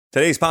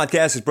Today's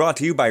podcast is brought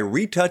to you by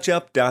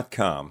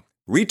RetouchUp.com.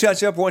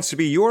 RetouchUp wants to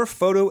be your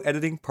photo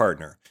editing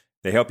partner.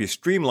 They help you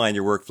streamline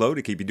your workflow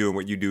to keep you doing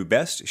what you do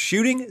best,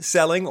 shooting,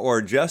 selling,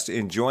 or just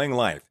enjoying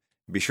life.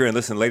 Be sure and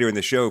listen later in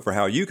the show for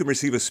how you can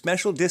receive a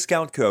special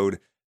discount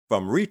code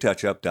from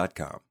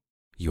RetouchUp.com.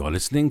 You are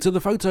listening to the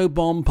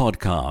Photobomb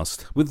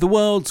Podcast with the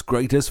world's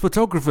greatest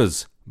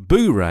photographers,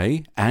 Boo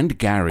Ray and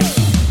Gary.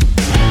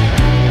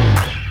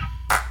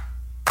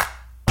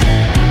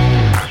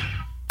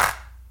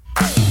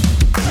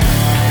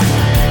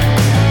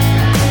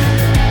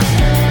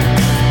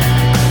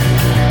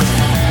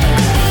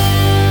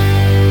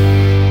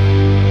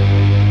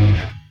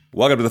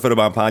 Welcome to the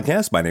Photobomb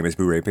Podcast. My name is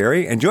Boo Ray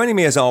Perry, and joining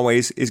me as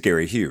always is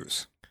Gary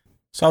Hughes.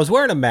 So I was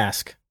wearing a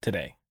mask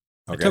today.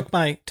 Okay.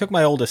 I took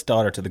my oldest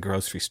daughter to the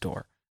grocery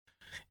store.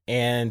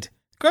 And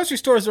grocery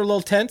stores are a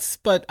little tense,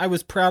 but I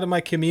was proud of my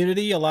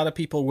community. A lot of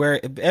people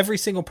every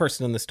single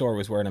person in the store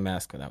was wearing a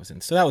mask when I was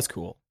in. So that was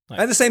cool. I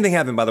had the same thing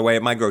happen, by the way,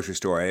 at my grocery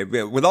store.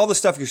 With all the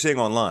stuff you're seeing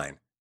online,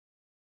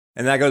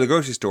 and then I go to the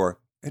grocery store,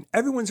 and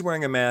everyone's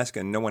wearing a mask,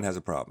 and no one has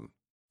a problem.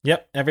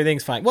 Yep,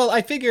 everything's fine. Well,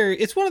 I figure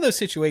it's one of those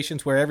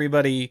situations where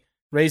everybody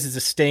raises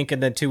a stink,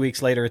 and then 2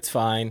 weeks later it's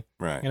fine.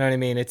 Right. You know what I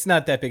mean? It's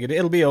not that big.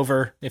 It'll be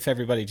over if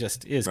everybody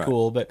just is Right.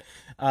 cool. But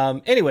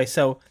anyway,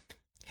 so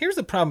here's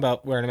the problem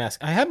about wearing a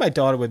mask. I had my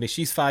daughter with me.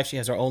 She's 5. She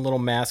has her own little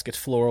mask. It's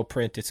floral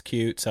print. It's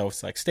cute. So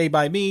it's like, stay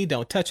by me.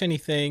 Don't touch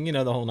anything. You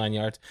know, the whole 9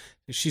 yards.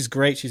 She's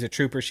great. She's a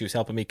trooper. She was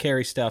helping me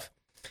carry stuff.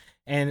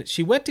 And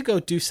she went to go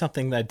do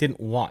something that I didn't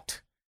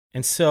want.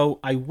 And so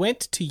I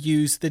went to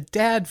use the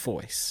dad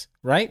voice,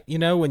 right? You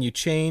know, when you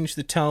change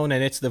the tone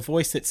and it's the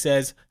voice that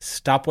says,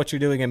 stop what you're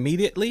doing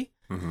immediately.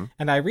 Mm-hmm.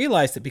 And I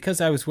realized that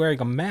because I was wearing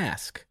a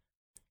mask,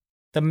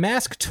 the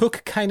mask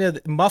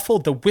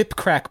muffled the whip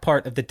crack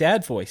part of the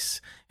dad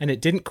voice, and it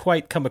didn't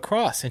quite come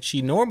across. And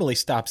she normally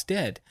stops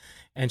dead,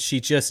 and she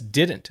just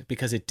didn't,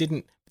 because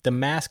the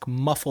mask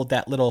muffled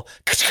that little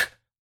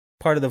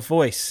part of the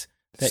voice.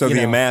 So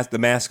the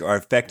masks are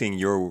affecting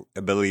your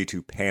ability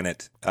to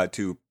parent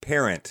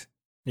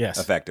Yes.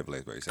 effectively,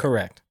 is what you said.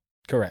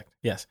 Correct.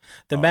 Yes.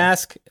 The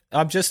mask,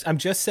 I'm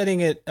just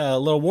setting it a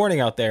little warning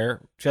out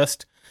there.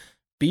 Just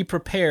be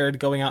prepared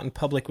going out in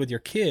public with your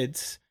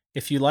kids.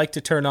 If you like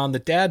to turn on the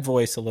dad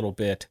voice a little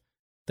bit,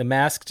 the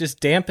mask just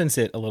dampens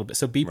it a little bit.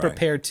 So be Right.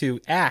 prepared to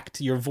act.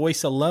 Your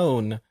voice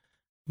alone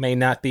may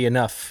not be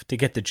enough to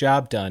get the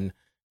job done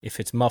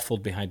if it's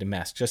muffled behind a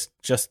mask.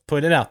 Just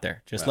put it out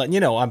there. Just letting you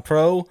know, I'm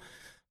pro.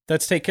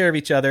 Let's take care of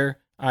each other.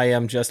 I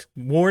am just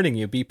warning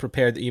you, be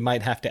prepared that you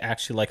might have to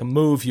actually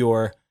move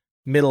your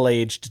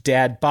middle-aged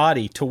dad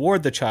body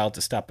toward the child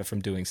to stop it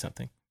from doing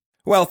something.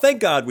 Well, thank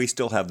God we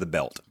still have the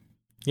belt.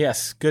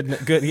 Yes, good,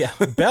 yeah,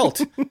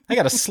 belt. I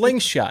got a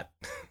slingshot.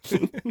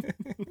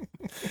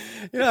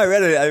 I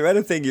read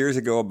a thing years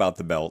ago about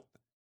the belt.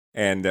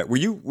 And were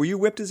you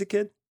whipped as a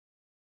kid?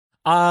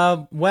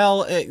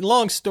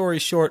 Long story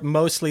short,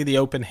 mostly the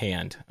open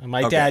hand.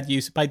 My dad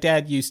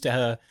used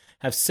to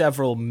have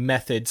several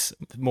methods,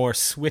 more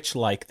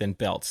switch-like than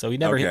belts. So he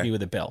never hit me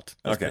with a belt.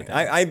 Okay.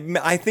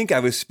 I think I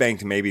was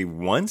spanked maybe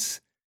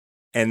once,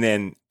 and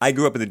then I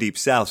grew up in the Deep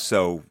South,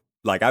 so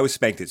I was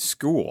spanked at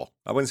school.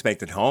 I wasn't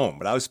spanked at home,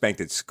 but I was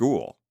spanked at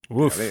school.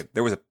 Woof.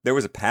 There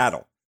was a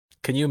paddle.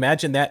 Can you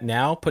imagine that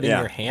now, putting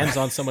your hands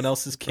on someone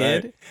else's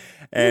kid? Right.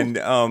 And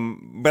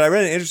but I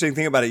read an interesting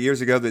thing about it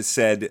years ago that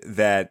said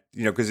that,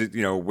 because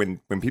when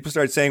people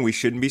started saying we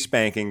shouldn't be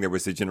spanking, there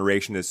was a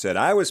generation that said,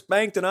 I was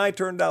spanked and I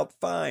turned out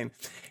fine.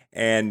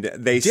 And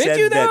they said Did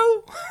you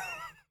that,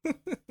 though?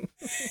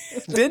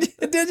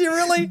 Did you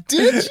really?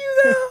 Did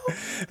you though?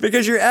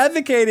 Because you're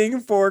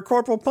advocating for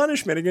corporal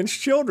punishment against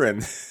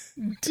children.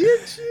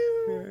 Did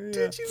you?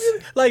 Did you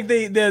really? Like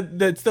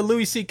the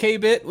Louis C.K.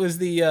 bit was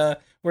the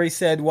where he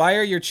said, "Why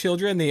are your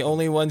children the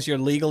only ones you're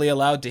legally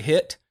allowed to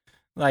hit?"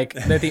 Like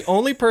they're the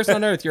only person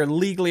on earth you're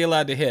legally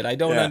allowed to hit. I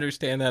don't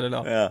understand that at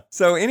all. Yeah.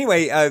 So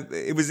anyway,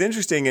 it was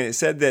interesting, and it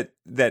said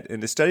that in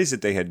the studies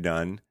that they had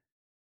done,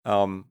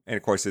 and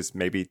of course it's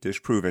maybe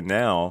disproven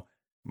now,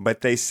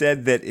 but they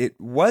said that it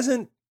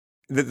wasn't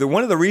that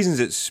one of the reasons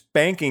that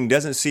spanking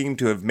doesn't seem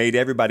to have made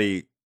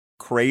everybody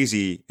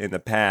crazy in the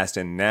past,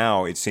 and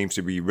now it seems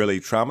to be really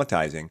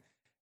traumatizing,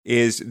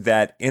 is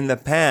that in the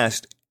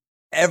past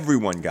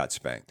everyone got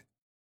spanked.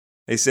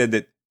 They said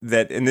that,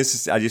 and this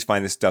is, I just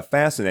find this stuff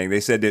fascinating. They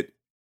said that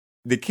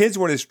the kids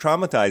weren't as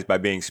traumatized by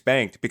being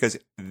spanked because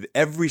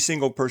every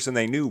single person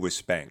they knew was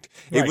spanked.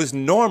 Right. It was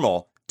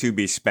normal to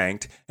be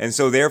spanked, and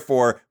so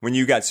therefore, when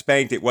you got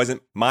spanked, it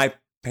wasn't my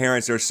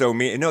parents are so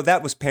mean. No,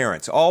 that was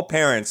parents. All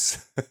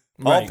parents,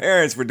 all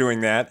parents were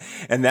doing that,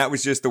 and that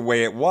was just the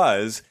way it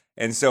was.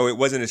 And so it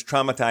wasn't as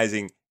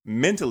traumatizing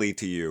mentally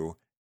to you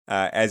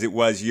as it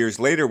was years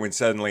later when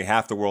suddenly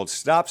half the world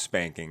stopped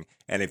spanking.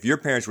 And if your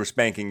parents were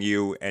spanking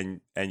you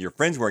and your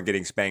friends weren't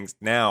getting spanked,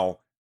 now,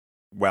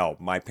 well,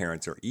 my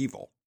parents are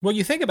evil. Well,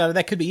 you think about it,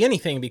 that could be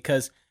anything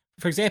because,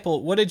 for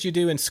example, what did you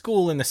do in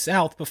school in the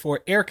South before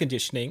air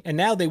conditioning? And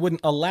now they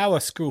wouldn't allow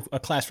a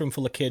classroom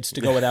full of kids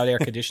to go without air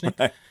conditioning,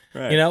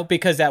 right.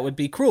 Because that would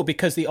be cruel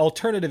because the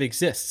alternative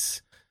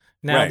exists.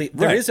 Now, Right,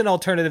 there right. is an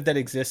alternative that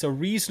exists, a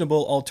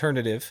reasonable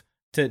alternative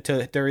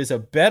to there is a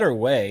better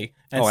way.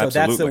 And Oh, so that's the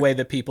absolutely. way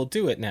that people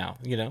do it now,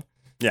 you know?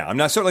 Yeah, I'm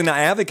certainly not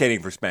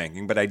advocating for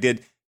spanking, but I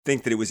did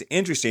think that it was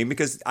interesting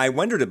because I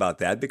wondered about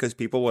that because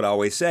people would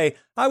always say,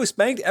 I was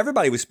spanked.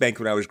 Everybody was spanked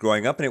when I was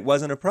growing up and it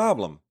wasn't a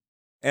problem.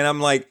 And I'm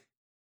like,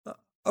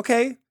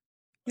 okay,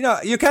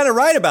 you're kind of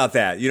right about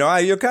that.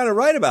 You're kind of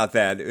right about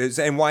that.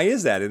 And why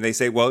is that? And they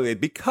say, well,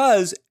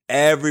 because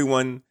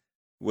everyone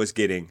was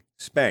getting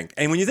spanked.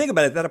 And when you think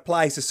about it, that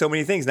applies to so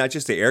many things, not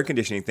just the air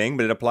conditioning thing,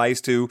 but it applies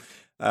to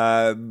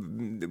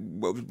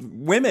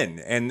women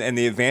and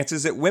the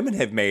advances that women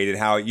have made and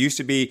how it used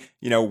to be,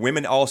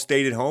 women all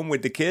stayed at home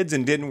with the kids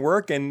and didn't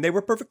work. And they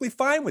were perfectly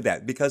fine with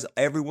that because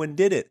everyone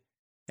did it.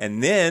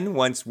 And then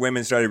once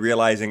women started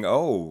realizing,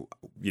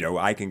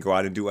 I can go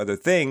out and do other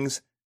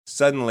things,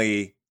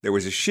 suddenly there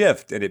was a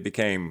shift and it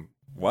became,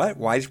 what?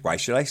 Why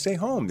should I stay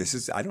home?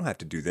 I don't have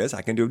to do this.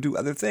 I can do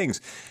other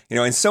things.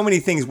 And so many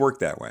things work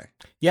that way.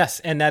 Yes,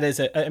 and that is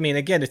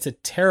again, it's a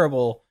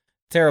terrible,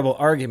 terrible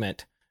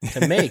argument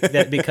to make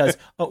that because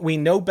we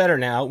know better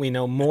now, we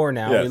know more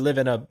now. Yes.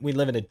 We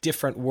live in a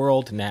different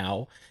world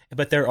now.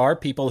 But there are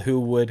people who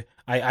would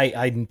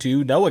I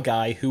do know a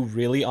guy who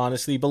really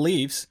honestly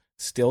believes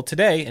still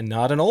today, and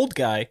not an old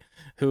guy,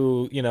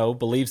 who,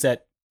 believes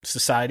that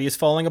society is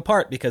falling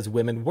apart because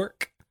women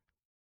work.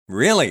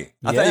 Really?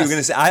 I thought you were going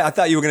to say. I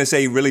thought you were going to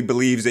say he really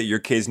believes that your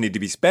kids need to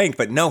be spanked,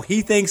 but no,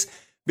 he thinks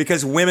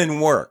because women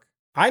work.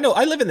 I know.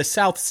 I live in the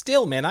South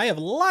still, man. I have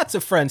lots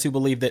of friends who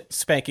believe that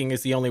spanking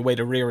is the only way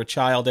to rear a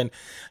child. And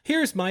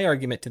here's my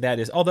argument to that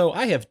is, although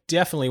I have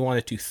definitely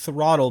wanted to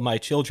throttle my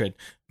children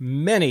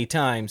many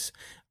times,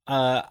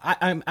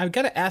 I've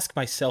got to ask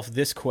myself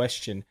this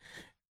question.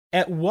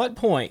 At what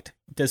point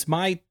does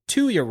my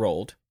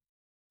 2-year-old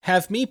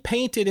have me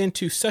painted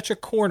into such a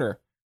corner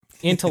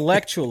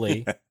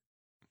intellectually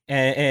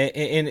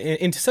and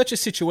into such a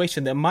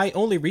situation that my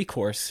only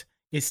recourse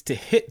is to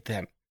hit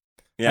them?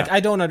 Yeah. Like, I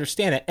don't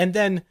understand it. And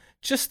then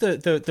just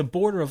the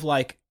border of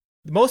like,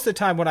 most of the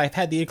time when I've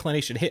had the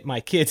inclination to hit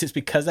my kids is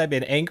because I've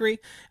been angry.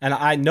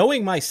 And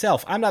knowing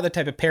myself, I'm not the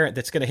type of parent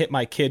that's going to hit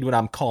my kid when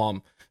I'm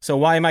calm. So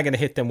why am I going to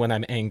hit them when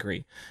I'm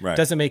angry? Right.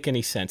 Doesn't make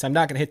any sense. I'm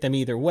not going to hit them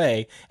either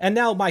way. And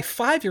now my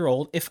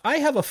 5-year-old, if I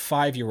have a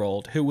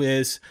 5-year-old who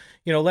is,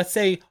 let's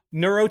say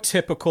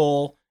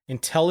neurotypical,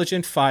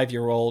 intelligent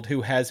 5-year-old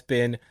who has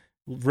been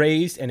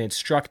raised and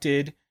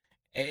instructed,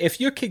 if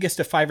your kid gets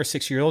to 5 or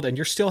 6-year-old and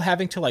you're still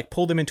having to like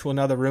pull them into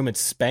another room and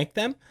spank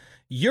them,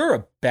 you're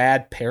a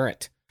bad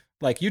parent.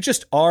 Like, you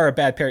just are a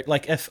bad parent.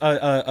 Like, if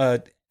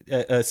a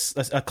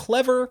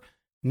clever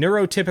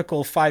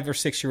neurotypical 5 or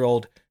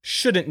 6-year-old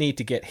shouldn't need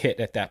to get hit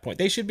at that point.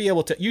 You should be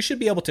able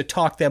to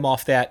talk them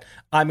off that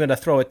I'm going to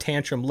throw a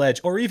tantrum ledge,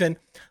 or even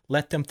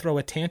let them throw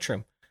a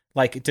tantrum.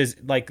 Why do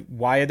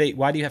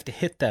you have to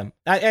hit them?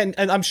 And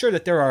I'm sure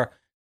that there are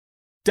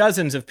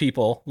dozens of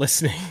people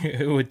listening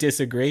who would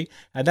disagree,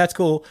 and that's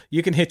cool.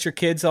 You can hit your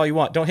kids all you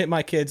want. Don't hit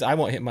my kids. I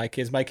won't hit my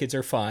kids. My kids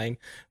are fine.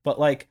 But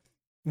like,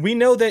 we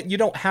know that you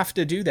don't have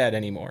to do that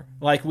anymore.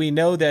 Like, we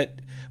know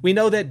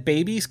that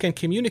babies can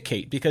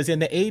communicate, because in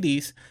the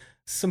 80s,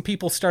 some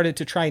people started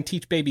to try and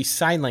teach babies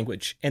sign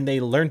language, and they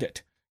learned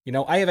it.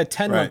 I have a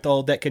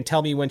 10-month-old that can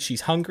tell me when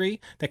she's hungry,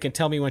 that can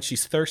tell me when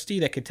she's thirsty,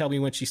 that can tell me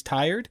when she's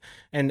tired,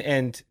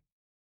 and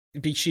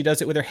she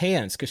does it with her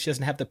hands because she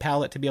doesn't have the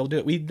palate to be able to do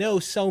it. We know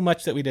so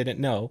much that we didn't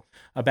know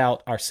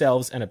about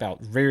ourselves and about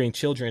rearing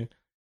children.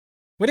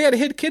 What do you got to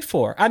hit a kid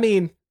for? I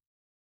mean,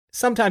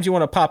 sometimes you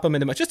want to pop them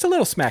in the mouth, just a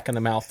little smack in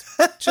the mouth,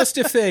 just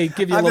if they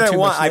give you a little too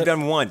much. I've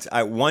done once.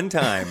 One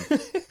time,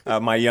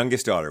 my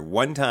youngest daughter,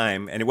 one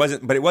time, and it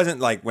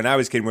wasn't like when I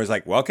was a kid where it was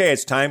like, well, okay,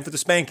 it's time for the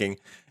spanking.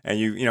 And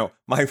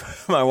my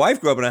wife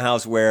grew up in a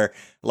house where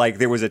like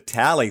there was a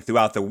tally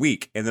throughout the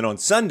week, and then on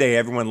Sunday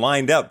everyone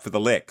lined up for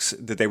the licks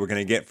that they were going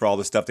to get for all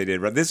the stuff they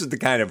did. This is the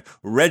kind of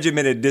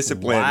regimented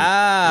discipline.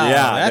 Wow,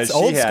 yeah, that's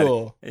old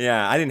school.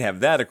 Yeah, I didn't have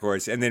that, of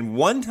course. And then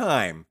one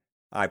time,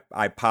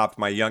 I popped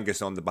my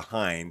youngest on the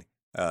behind,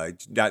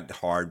 not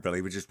hard,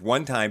 really, but just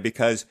one time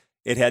because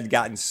it had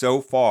gotten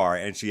so far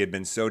and she had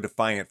been so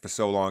defiant for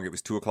so long. It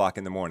was 2:00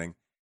 in the morning,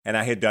 and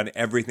I had done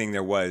everything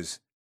there was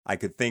I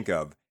could think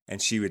of,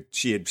 and she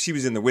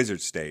was in the wizard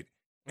state,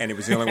 and it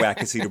was the only way I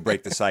could see to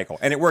break the cycle,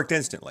 and it worked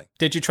instantly.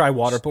 Did you try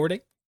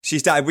waterboarding?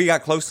 We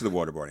got close to the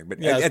waterboarding, but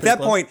yeah, at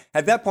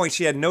that point,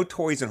 she had no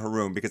toys in her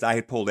room because I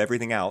had pulled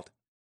everything out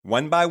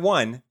one by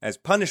one as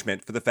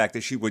punishment for the fact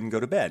that she wouldn't go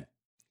to bed.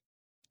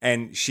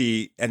 And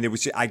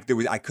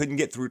I couldn't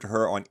get through to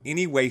her on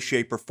any way,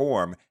 shape, or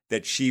form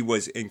that she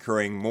was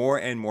incurring more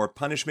and more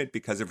punishment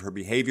because of her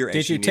behavior. And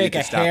did you take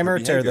a hammer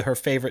to her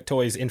favorite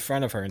toys in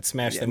front of her and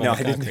smash them on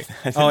the concrete?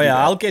 I didn't oh yeah, do that.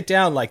 I'll get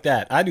down like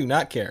that. I do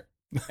not care.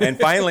 and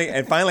finally,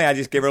 I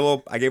just gave her a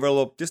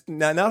little, just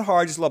not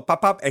hard, just a little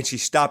pop, and she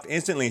stopped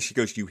instantly. And she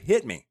goes, "You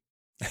hit me,"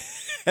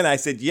 and I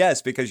said,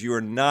 "Yes, because you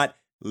are not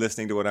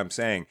listening to what I'm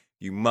saying.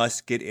 You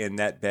must get in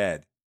that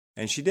bed,"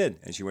 and she did,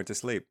 and she went to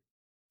sleep.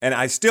 And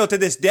I still, to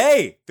this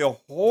day, feel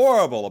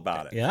horrible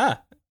about it. Yeah.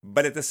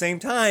 But at the same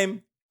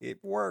time,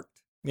 it worked.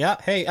 Yeah.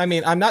 Hey, I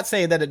mean, I'm not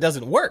saying that it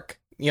doesn't work.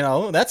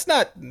 That's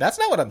not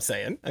what I'm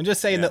saying. I'm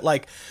just saying that,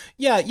 like,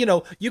 yeah,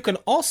 you can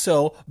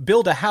also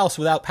build a house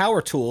without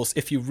power tools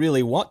if you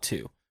really want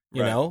to,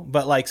 you know,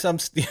 but like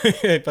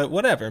but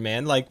whatever,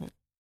 man, like,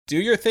 do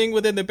your thing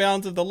within the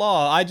bounds of the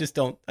law. I just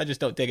don't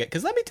dig it.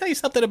 Cause let me tell you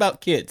something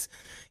about kids.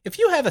 If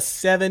you have a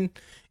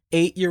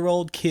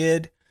 7-8-year-old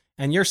kid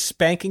and you're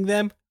spanking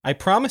them, I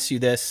promise you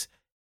this,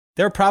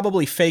 they're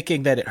probably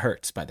faking that it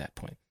hurts by that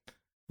point.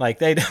 Like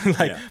they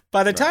like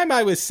by the time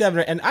I was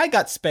 7, and I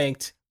got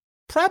spanked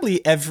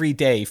probably every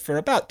day for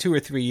about 2 or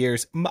 3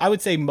 years. I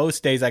would say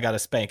most days I got a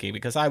spanking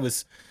because I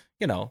was,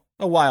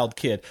 a wild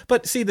kid.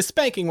 But see, the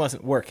spanking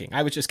wasn't working.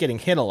 I was just getting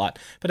hit a lot.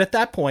 But at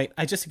that point,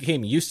 I just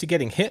became used to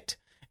getting hit,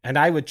 and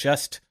I would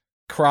just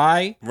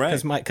cry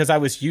because I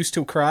was used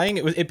to crying.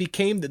 It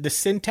became the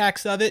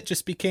syntax of it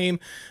just became,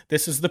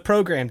 this is the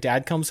program.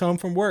 Dad comes home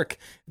from work.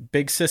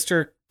 Big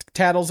sister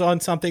tattles on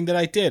something that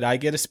I did. I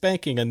get a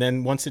spanking, and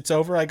then once it's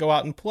over, I go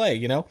out and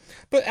play,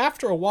 But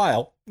after a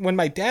while, when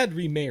my dad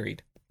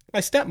remarried, my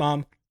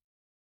stepmom,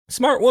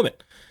 smart woman,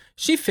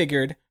 she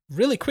figured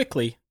really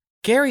quickly,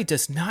 Gary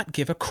does not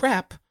give a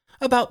crap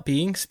about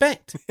being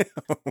spanked.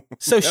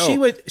 So she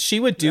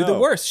would do the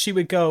worst. She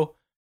would go,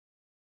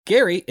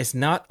 Gary is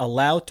not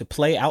allowed to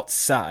play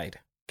outside.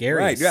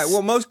 Gary. Right. Yeah.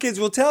 Well, most kids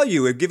will tell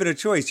you, if given a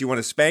choice, do you want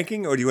a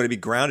spanking or do you want to be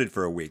grounded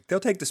for a week?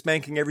 They'll take the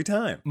spanking every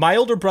time. My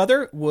older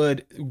brother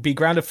would be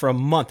grounded for a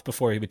month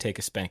before he would take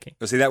a spanking.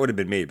 Well, see, that would have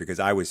been me because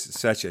I was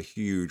such a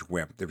huge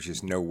wimp. There was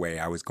just no way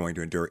I was going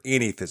to endure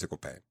any physical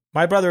pain.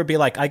 My brother would be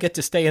like, I get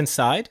to stay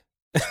inside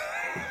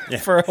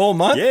for a whole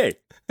month? Yay.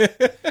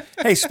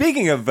 Hey,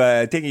 speaking of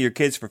taking your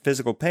kids for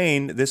physical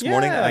pain, this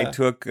morning I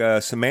took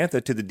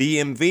Samantha to the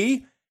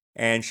DMV,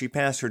 and she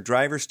passed her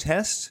driver's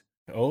test.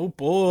 Oh,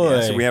 boy.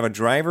 Yeah, so we have a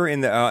driver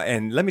in the,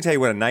 and let me tell you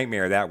what a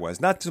nightmare that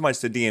was. Not so much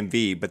the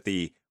DMV, but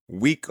the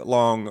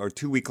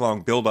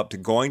 2-week-long build-up to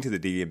going to the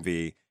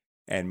DMV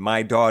and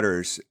my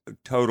daughter's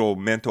total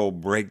mental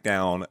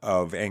breakdown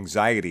of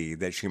anxiety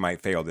that she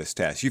might fail this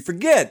test. You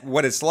forget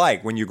what it's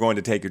like when you're going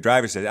to take your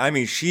driver's test. I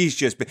mean,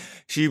 the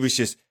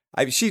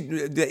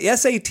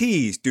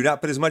SATs do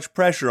not put as much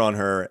pressure on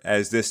her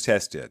as this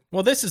test did.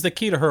 Well, this is the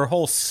key to her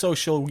whole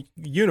social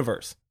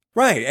universe.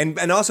 Right,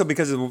 and also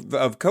because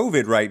of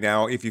COVID right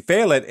now, if you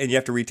fail it and you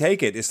have to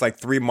retake it, it's like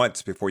 3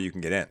 months before you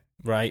can get in.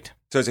 Right.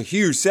 So it's a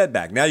huge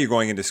setback. Now you're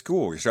going into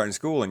school. You're starting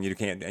school and you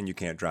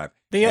can't drive.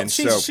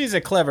 She's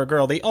a clever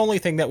girl. The only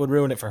thing that would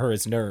ruin it for her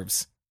is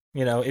nerves.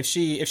 If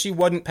she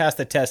wouldn't pass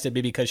the test, it'd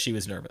be because she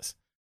was nervous.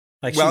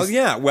 A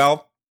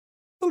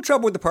little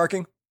trouble with the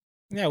parking.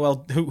 Yeah,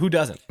 well, who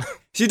doesn't?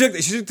 She took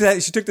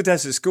the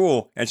test at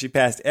school and she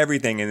passed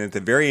everything, and at the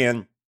very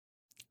end,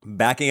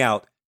 backing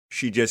out,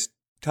 she just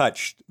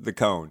touched the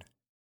cone,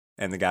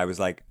 and the guy was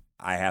like,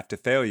 I have to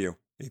fail you.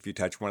 If you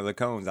touch one of the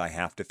cones, I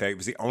have to fail. It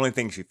was the only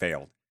thing she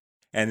failed.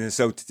 And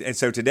so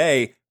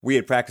today we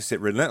had practiced it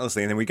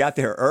relentlessly, and then we got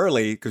there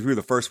early because we were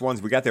the first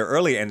ones. We got there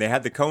early, and they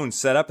had the cones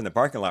set up in the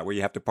parking lot where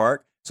you have to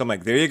park. So I'm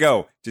like, there you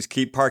go. Just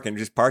keep parking.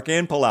 Just park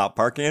in, pull out,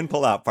 park in,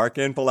 pull out, park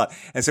in, pull out.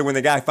 And so when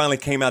the guy finally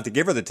came out to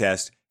give her the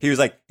test, he was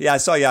like, yeah, I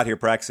saw you out here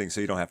practicing,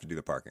 so you don't have to do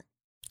the parking.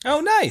 Oh,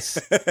 nice.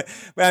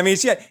 But I mean,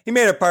 he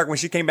made her park. When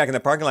she came back in the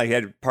parking lot, he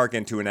had to park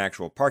into an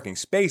actual parking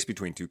space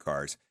between two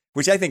cars,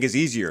 which I think is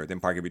easier than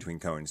parking between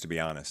cones, to be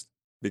honest,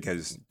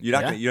 because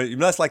you're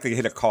less likely to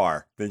hit a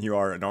car than you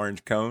are an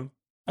orange cone.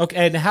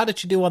 Okay, and how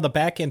did you do on the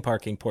back-end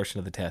parking portion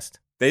of the test?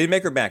 They didn't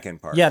make her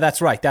back-end park. Yeah,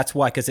 that's right. That's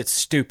why, because it's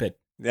stupid.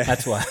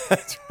 That's why.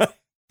 That's right.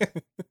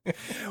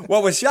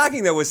 What was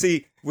shocking, though, was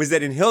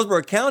that in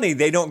Hillsborough County,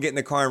 they don't get in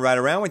the car and ride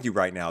around with you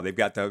right now. They've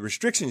got the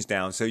restrictions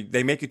down, so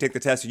they make you take the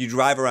test. And you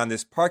drive around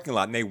this parking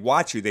lot, and they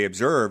watch you, they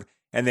observe,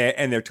 and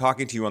they're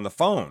talking to you on the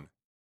phone.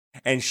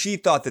 And she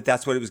thought that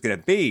that's what it was going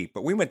to be,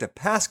 but we went to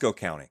Pasco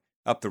County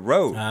up the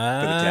road for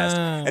the test.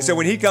 And so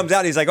when he comes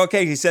out, he's like,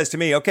 okay, he says to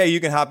me, okay,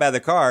 you can hop out of the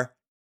car.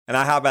 And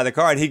I hop out of the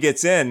car, and he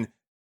gets in.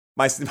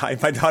 My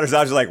daughter's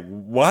eyes are like,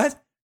 what?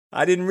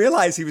 I didn't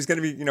realize he was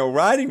going to be,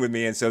 riding with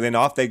me. And so then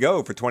off they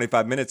go for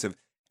 25 minutes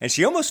and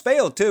she almost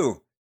failed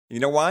too. You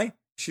know why?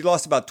 She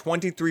lost about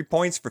 23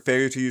 points for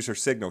failure to use her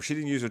signal. She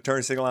didn't use her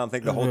turn signal, I don't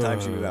think, the whole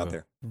time she was out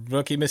there.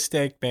 Rookie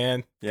mistake,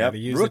 man. Yeah,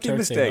 rookie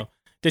mistake. Signal.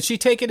 Did she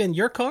take it in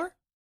your car?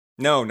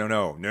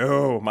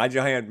 No. My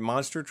giant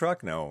monster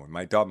truck? No.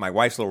 My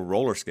wife's little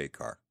roller skate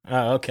car.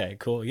 Oh, okay,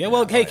 cool. Yeah,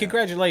 well, hey,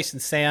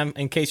 congratulations, Sam.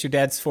 In case your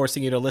dad's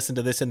forcing you to listen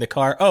to this in the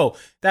car. Oh,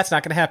 that's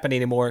not going to happen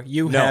anymore.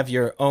 You have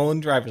your own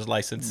driver's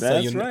license.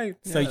 That's right.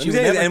 So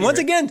and once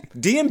again,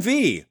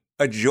 DMV,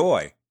 a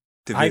joy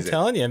to visit. I'm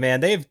telling you, man,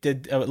 they've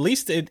did at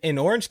least in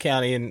Orange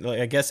County, and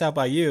I guess out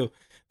by you,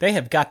 they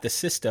have got the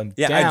system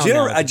down.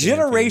 A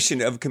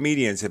generation of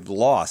comedians have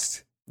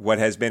lost what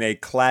has been a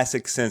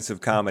classic sense of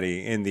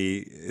comedy in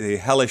the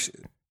hellish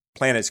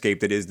planetscape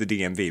that is the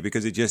DMV,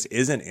 because it just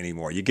isn't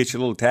anymore. You get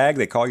your little tag,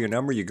 they call your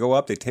number, you go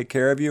up, they take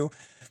care of you.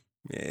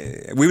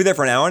 We were there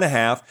for an hour and a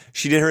half.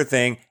 She did her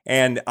thing,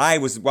 and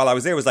while I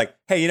was there, was like,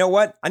 hey, you know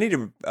what? I need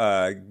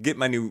to get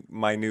my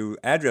new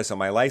address on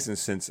my license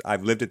since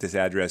I've lived at this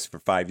address for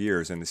 5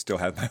 years and still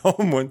have my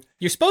home one.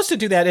 You're supposed to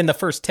do that in the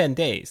first 10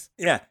 days.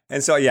 Yeah,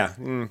 and so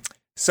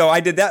so I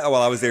did that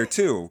while I was there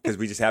too, because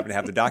we just happened to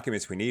have the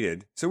documents we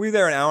needed. So we were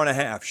there an hour and a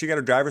half. She got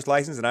her driver's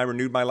license, and I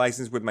renewed my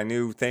license with my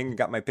new thing,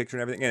 got my picture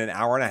and everything in an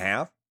hour and a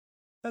half.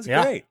 That's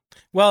great.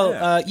 Well,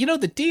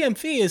 the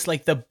DMV is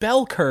like the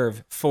bell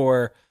curve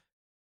for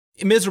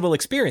miserable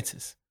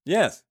experiences.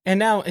 Yes. And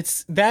now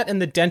it's that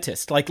and the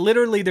dentist. Like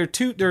literally they're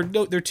two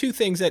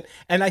things that,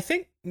 and I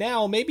think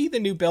now maybe the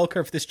new bell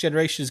curve for this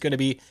generation is going to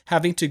be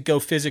having to go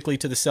physically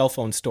to the cell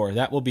phone store.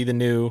 That will be the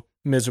new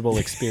miserable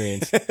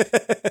experience.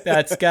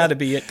 That's got to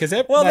be it.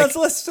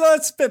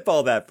 Let's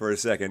spitball that for a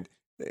second.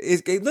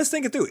 Let's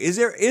think it through. Is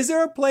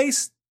there a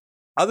place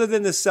other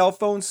than the cell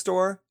phone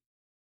store?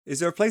 Is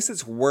there a place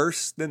that's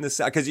worse than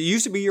the, because it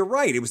used to be, you're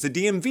right, it was the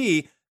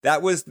DMV.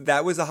 That was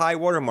a high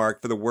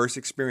watermark for the worst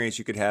experience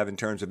you could have in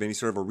terms of any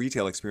sort of a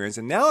retail experience.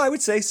 And now I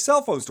would say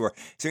cell phone store.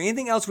 Is there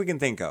anything else we can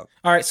think of?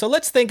 All right, so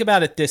let's think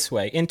about it this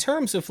way. In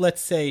terms of,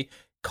 let's say,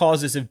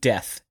 causes of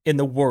death in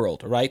the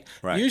world, right?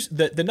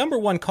 The number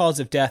one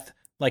cause of death,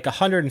 like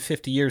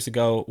 150 years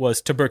ago,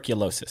 was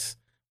tuberculosis,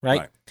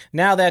 right?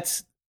 Now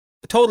that's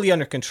totally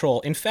under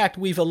control. In fact,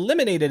 we've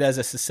eliminated as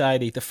a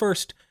society the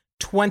first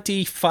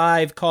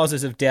 25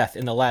 causes of death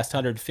in the last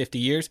 150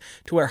 years,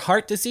 to where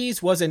heart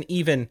disease wasn't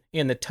even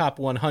in the top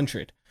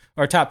 100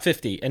 or top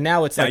 50, and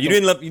now it's like you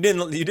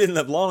didn't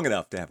live long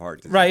enough to have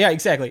heart disease. Right? Yeah,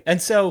 exactly.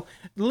 And so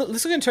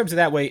let's look in terms of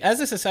that way.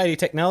 As a society,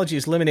 technology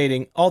is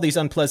eliminating all these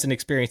unpleasant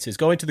experiences.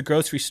 Going to the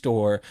grocery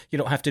store, you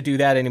don't have to do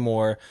that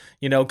anymore.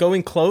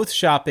 Going clothes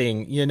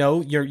shopping, you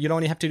don't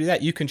even have to do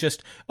that. You can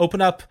just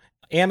open up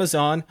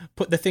Amazon,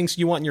 put the things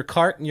you want in your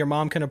cart, and your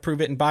mom can approve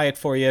it and buy it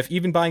for you.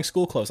 Even buying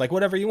school clothes, like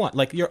whatever you want,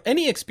 like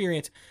any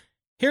experience.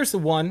 Here's the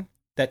one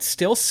that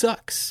still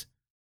sucks.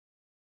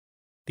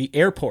 The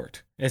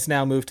airport has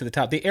now moved to the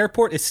top. The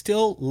airport is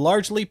still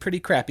largely pretty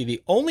crappy.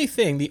 The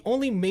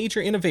only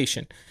major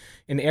innovation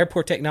in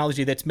airport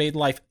technology that's made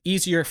life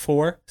easier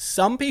for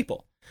some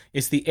people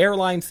is the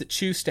airlines that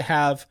choose to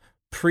have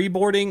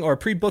pre-boarding or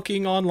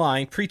pre-booking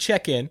online,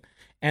 pre-check-in,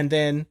 and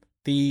then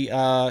the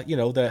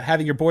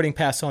having your boarding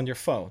pass on your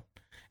phone.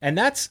 And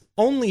that's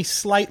only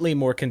slightly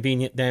more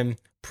convenient than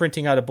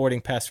printing out a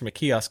boarding pass from a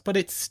kiosk, but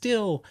it's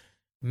still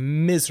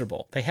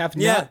miserable. They have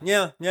Yeah,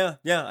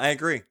 I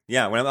agree.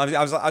 Yeah, when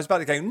I was about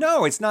to say,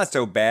 no, it's not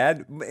so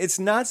bad. It's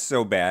not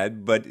so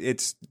bad, but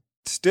it's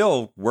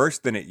still worse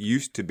than it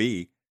used to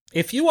be.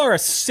 If you are a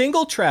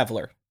single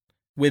traveler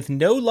with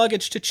no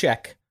luggage to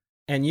check,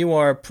 and you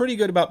are pretty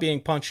good about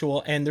being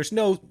punctual, and there's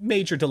no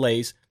major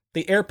delays,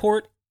 the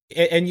airport,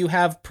 and you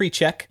have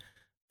pre-check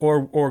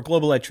or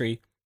global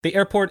entry, the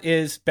airport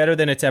is better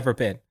than it's ever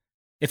been.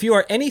 If you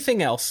are anything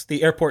else,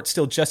 the airport's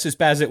still just as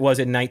bad as it was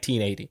in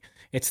 1980.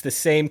 It's the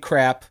same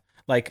crap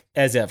like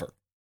as ever.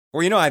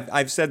 Well,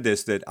 I've said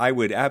this, that I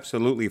would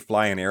absolutely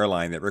fly an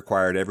airline that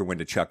required everyone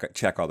to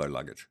check all their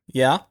luggage.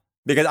 Yeah.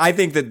 Because I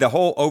think that the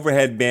whole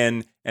overhead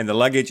bin and the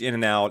luggage in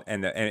and out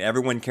and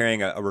everyone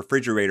carrying a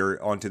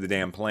refrigerator onto the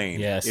damn plane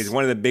is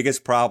one of the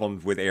biggest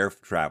problems with air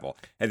travel.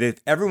 And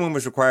if everyone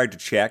was required to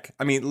check,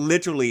 I mean,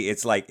 literally,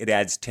 it's like it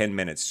adds 10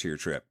 minutes to your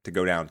trip to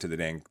go down to the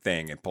dang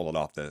thing and pull it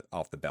off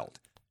the belt.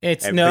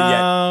 But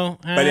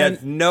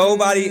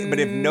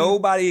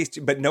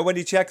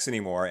nobody checks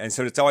anymore, and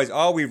so it's always,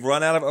 we've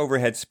run out of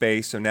overhead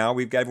space, so now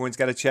everyone's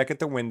got to check at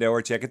the window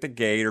or check at the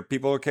gate, or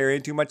people are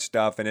carrying too much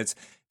stuff, and it's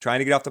trying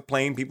to get off the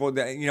plane. People,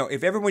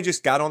 if everyone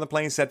just got on the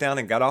plane, sat down,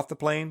 and got off the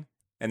plane,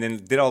 and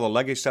then did all the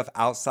luggage stuff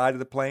outside of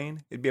the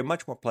plane, it'd be a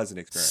much more pleasant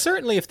experience.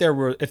 Certainly, if there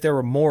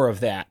were more of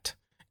that,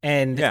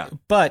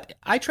 but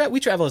we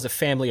travel as a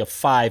family of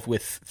 5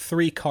 with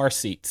 3 car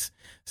seats.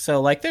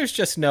 So there's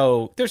just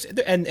no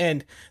and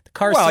the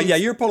car. Well, seats, yeah,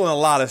 you're pulling a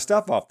lot of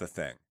stuff off the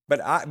thing. But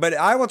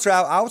I will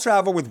travel. I'll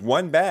travel with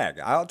one bag.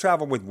 I'll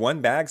travel with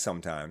one bag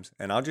sometimes,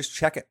 and I'll just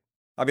check it.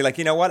 I'll be like,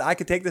 you know what? I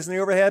could take this in the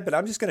overhead, but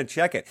I'm just going to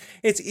check it.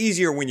 It's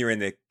easier when you're in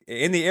the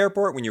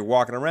airport, when you're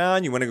walking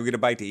around, you want to go get a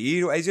bite to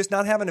eat. It's just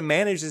not having to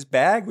manage this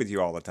bag with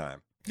you all the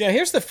time. Yeah,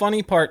 here's the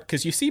funny part,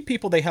 because you see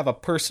people, they have a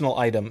personal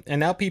item, and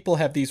now people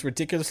have these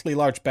ridiculously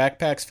large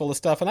backpacks full of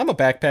stuff, and I'm a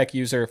backpack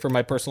user for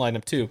my personal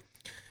item too.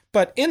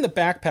 But in the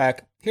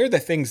backpack, here are the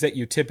things that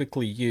you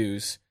typically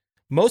use.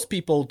 Most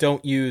people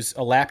don't use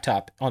a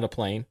laptop on a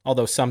plane,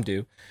 although some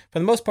do. For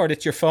the most part,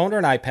 it's your phone or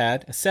an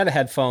iPad, a set of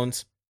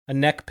headphones, a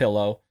neck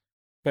pillow,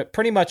 but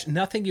pretty much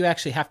nothing you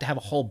actually have to have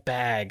a whole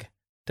bag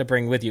to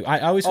bring with you. I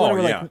always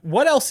wonder,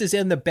 what else is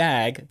in the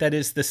bag that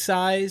is the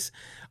size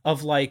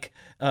of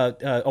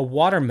a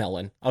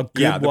watermelon?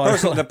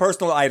 The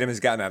personal item has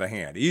gotten out of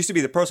hand. It used to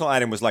be the personal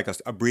item was like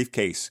a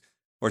briefcase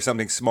or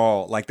something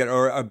small like that,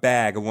 or a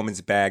bag, a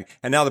woman's bag.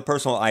 And now the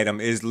personal item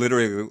is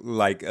literally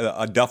like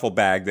a duffel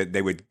bag that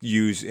they would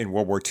use in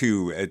World War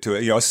II.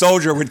 A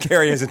soldier would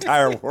carry his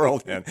entire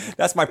world in.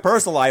 That's my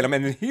personal item,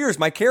 and here's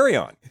my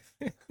carry-on.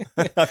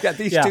 I've got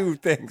these Yeah. two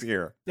things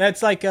here.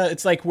 That's like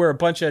it's like we're a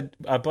bunch of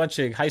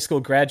high school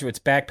graduates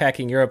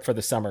backpacking Europe for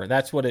the summer.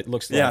 That's what it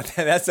looks like.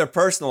 Yeah, that's a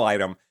personal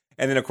item.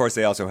 And then, of course,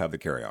 they also have the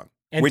carry-on,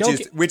 And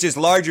which is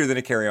larger than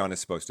a carry-on is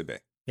supposed to be.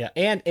 Yeah,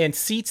 and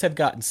seats have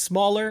gotten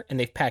smaller, and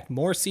they've packed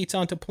more seats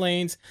onto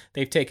planes.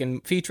 They've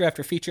taken feature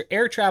after feature.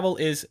 Air travel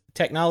is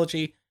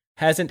technology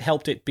hasn't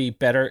helped it be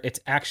better. It's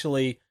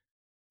actually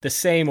the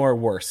same or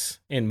worse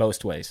in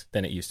most ways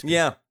than it used to be.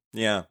 Yeah,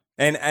 yeah.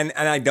 And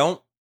I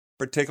don't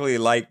particularly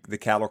like the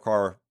cattle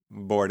car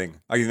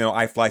boarding.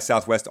 I fly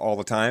Southwest all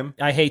the time.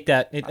 I hate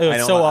that. It's I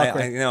don't- so I-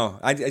 awkward. I know.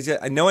 I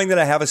just, knowing that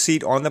I have a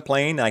seat on the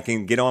plane, I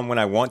can get on when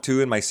I want to,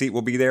 and my seat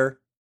will be there.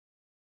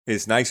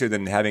 Is nicer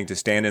than having to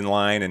stand in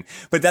line.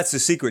 But that's the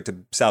secret to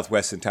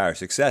Southwest's entire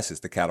success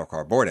is the cattle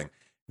car boarding.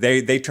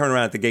 They turn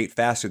around at the gate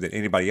faster than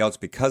anybody else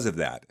because of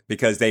that.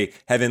 Because they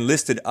have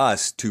enlisted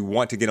us to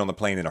want to get on the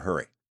plane in a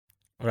hurry.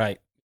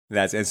 Right.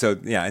 And so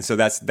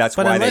that's But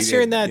why unless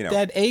you're in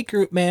that A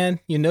group, man,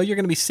 you're going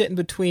to be sitting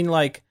between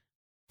like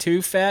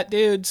two fat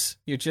dudes.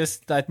 You're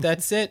just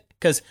that's it.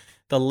 Because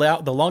the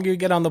longer you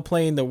get on the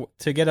plane,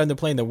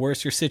 the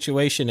worse your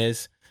situation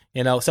is.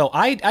 So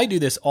I do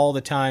this all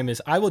the time.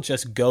 Is I will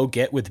just go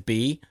get with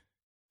B,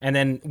 and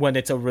then when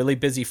it's a really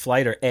busy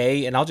flight or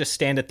A, and I'll just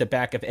stand at the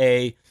back of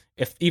A,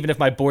 even if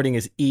my boarding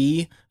is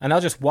E, and I'll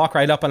just walk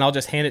right up and I'll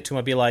just hand it to them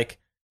and be like,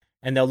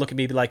 and they'll look at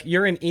me and be like,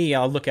 "You're in E."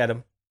 I'll look at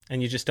them.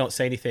 And you just don't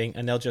say anything,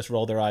 and they'll just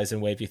roll their eyes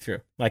and wave you through.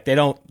 Like they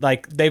don't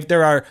like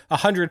there are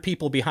 100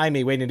 people behind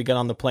me waiting to get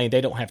on the plane. They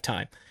don't have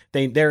time.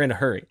 They're in a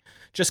hurry.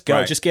 Just go.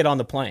 Right. Just get on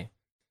the plane.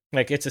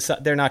 Like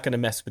they're not going to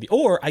mess with you.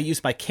 Or I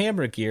use my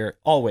camera gear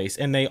always,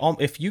 and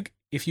if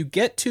you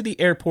get to the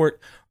airport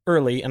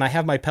early, and I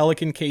have my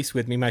Pelican case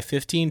with me, my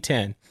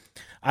 1510,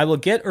 I will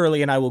get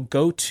early and I will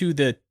go to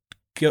the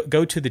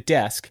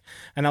desk,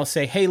 and I'll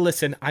say, "Hey,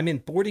 listen, I'm in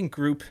boarding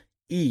group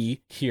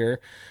E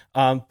here,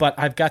 but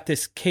I've got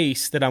this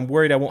case that I'm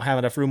worried I won't have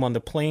enough room on the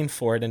plane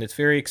for it, and it's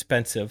very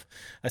expensive."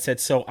 I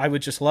said, "So I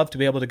would just love to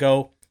be able to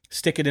go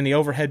stick it in the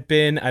overhead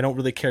bin. I don't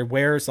really care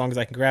where, as long as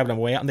I can grab it on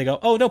my way out." And they go,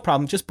 "Oh, no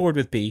problem, just board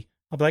with B."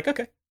 I'll be like,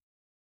 "Okay."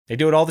 They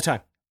do it all the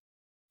time.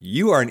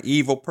 You are an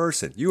evil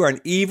person. You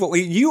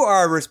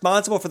are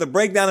responsible for the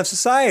breakdown of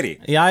society.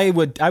 Yeah, I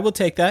will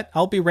take that.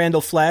 I'll be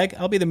Randall Flagg.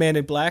 I'll be the man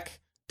in black.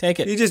 Take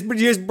it. Do you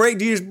just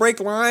break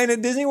line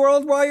at Disney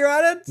World while you're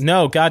at it?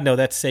 No, God, no,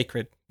 that's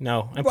sacred.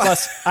 No. And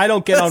plus, I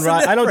don't get on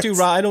I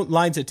don't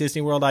lines at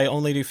Disney World. I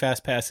only do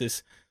fast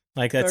passes.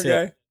 Like that's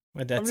it.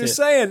 But that's I'm just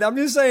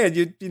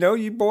saying.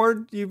 You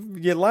board.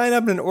 You line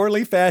up in an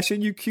orderly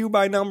fashion. You queue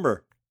by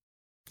number.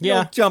 You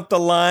don't jump the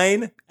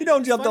line. You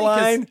don't jump the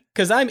line.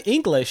 Because I'm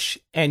English,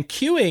 and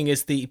queuing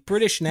is the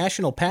British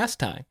national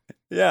pastime.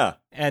 Yeah.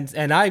 And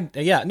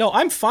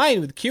I'm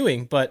fine with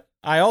queuing, but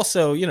I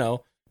also,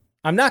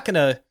 I'm not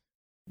gonna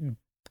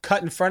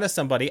cut in front of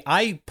somebody.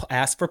 I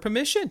ask for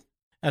permission,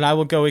 and I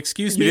will go,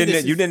 "Excuse me." You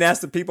didn't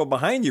ask the people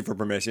behind you for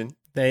permission.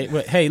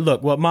 Hey,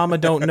 look, what Mama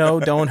don't know,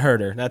 don't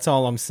hurt her. That's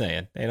all I'm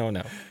saying. They don't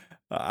know.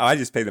 I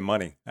just pay the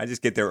money. I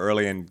just get there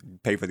early and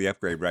pay for the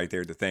upgrade right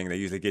there at the thing. They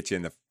usually get you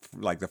in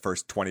the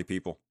first 20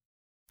 people.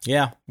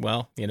 Yeah,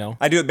 well,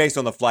 I do it based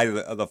on the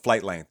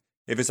flight length.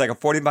 If it's like a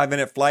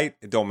 45-minute flight,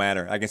 it don't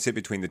matter. I can sit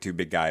between the two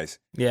big guys.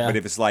 Yeah. But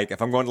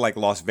if I'm going to like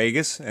Las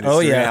Vegas and it's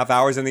 3.5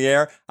 hours in the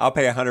air, I'll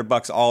pay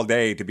 $100 all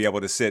day to be able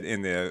to sit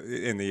in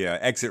the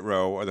exit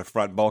row or the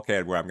front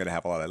bulkhead where I'm going to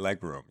have a lot of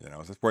leg room.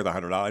 So it's worth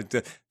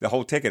 $100. The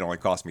whole ticket only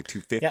cost me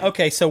 $250. Yeah.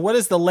 Okay. So what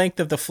is the length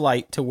of the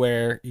flight to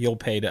where you'll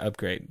pay to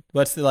upgrade?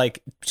 What's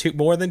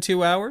more than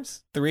 2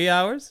 hours? 3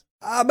 hours?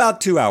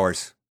 About 2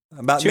 hours.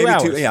 About 2 maybe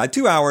hours. 2. Yeah,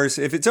 2 hours.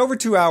 If it's over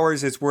 2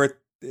 hours, it's worth.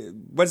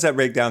 What does that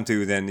break down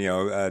to then?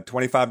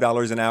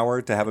 $25 an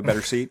hour to have a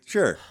better seat?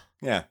 Sure.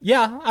 Yeah.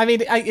 Yeah. I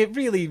mean, it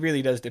really,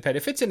 really does depend.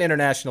 If it's an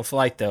international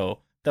flight, though,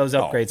 those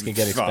upgrades can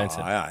get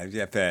expensive.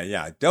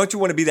 Yeah. Don't you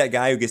want to be that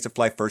guy who gets to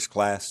fly first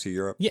class to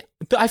Europe? Yeah.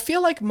 But I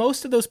feel like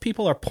most of those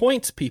people are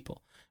points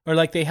people. Or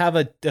like they have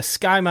a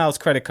Sky Miles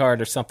credit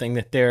card or something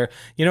that they're,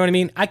 you know what I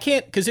mean? I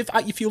can't, because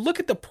if you look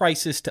at the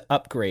prices to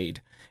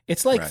upgrade,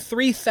 it's like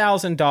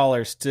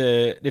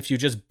 $3,000 if you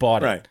just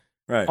bought it.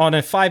 Right. On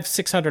a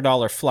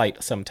 $500-600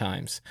 flight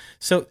sometimes.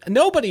 So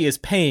nobody is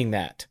paying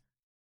that,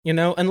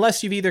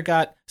 unless you've either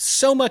got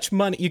so much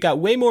money, you got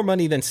way more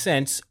money than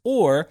sense,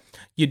 or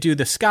you do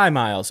the Sky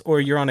Miles, or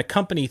you're on a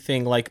company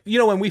thing like,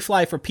 when we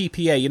fly for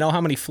PPA, you know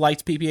how many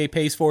flights PPA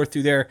pays for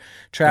through their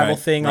travel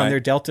thing on their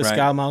Delta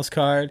Sky Miles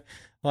card?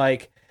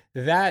 Like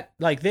that,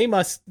 like they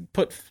must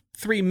put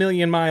 3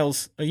 million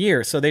miles a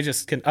year, so they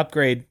just can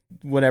upgrade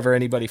whatever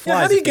anybody flies.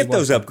 Yeah, how do you get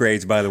those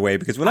upgrades, by the way?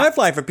 Because when I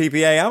fly for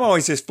PPA, I'm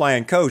always just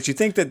flying coach. You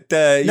think that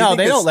no,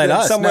 they don't let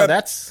us. No,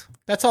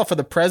 that's all for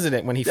the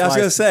president when he flies. I was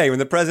going to say, when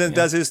the president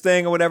does his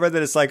thing or whatever,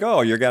 that it's like, oh,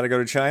 you're got to go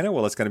to China?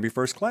 Well, it's going to be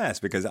first class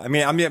because, I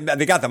mean,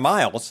 they got the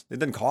miles. It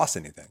doesn't cost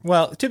anything.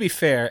 Well, to be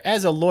fair,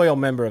 as a loyal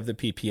member of the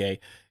PPA,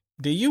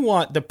 do you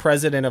want the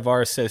president of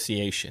our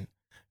association,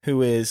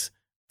 who is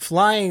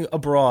flying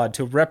abroad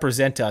to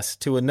represent us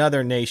to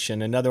another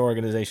nation, another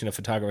organization of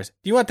photographers,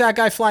 do you want that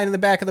guy flying in the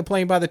back of the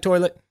plane by the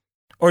toilet?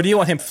 Or do you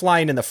want him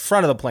flying in the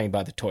front of the plane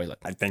by the toilet?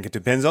 I think it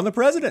depends on the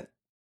president.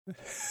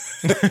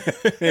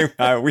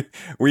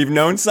 We've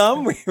known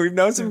some. We've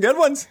known some good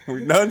ones.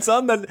 We've known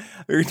some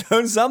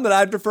that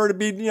I'd prefer to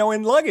be,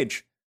 in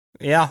luggage.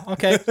 Yeah.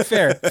 Okay.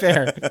 Fair.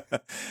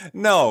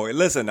 No,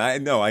 listen.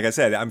 Like I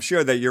said, I'm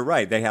sure that you're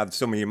right. They have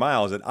so many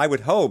miles that I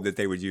would hope that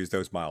they would use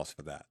those miles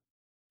for that.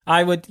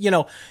 I would,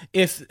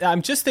 if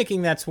I'm just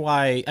thinking that's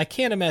why I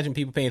can't imagine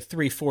people paying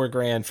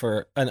 $3,000-$4,000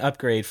 for an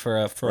upgrade for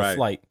a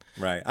flight.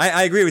 Right.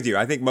 I agree with you.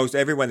 I think most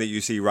everyone that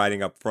you see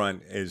riding up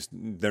front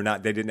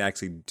they didn't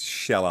actually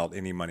shell out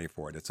any money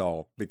for it. It's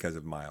all because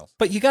of miles.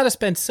 But you got to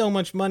spend so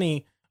much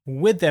money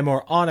with them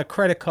or on a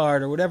credit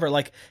card or whatever.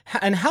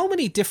 And how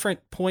many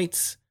different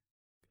points,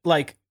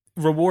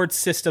 reward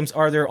systems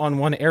are there on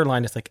one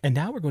airline? It's and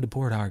now we're going to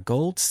board our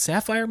gold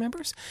Sapphire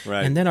members,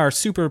 right, and then our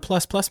Super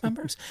Plus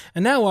members,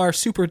 and now our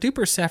Super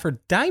Duper Sapphire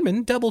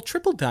Diamond, Double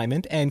Triple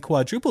Diamond, and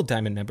Quadruple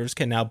Diamond members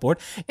can now board,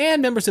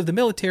 and members of the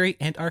military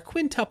and our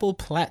Quintuple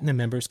Platinum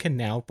members can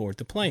now board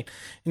the plane.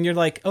 And you're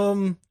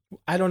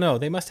I don't know,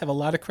 they must have a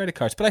lot of credit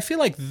cards, but I feel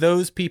like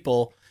those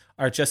people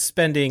are just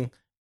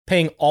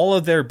paying all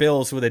of their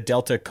bills with a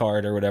Delta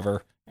card or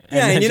whatever.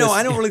 Yeah, and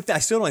I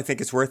still don't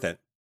think it's worth it.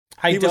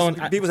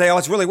 People say, "Oh,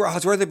 it's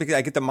worth it because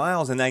I get the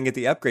miles and then I can get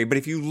the upgrade." But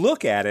if you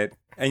look at it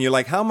and you're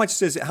like, how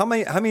much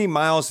money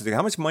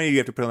do you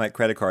have to put on that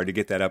credit card to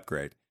get that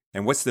upgrade?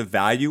 And what's the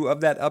value of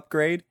that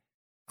upgrade?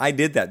 I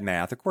did that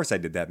math. Of course, I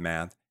did that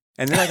math.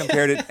 And then I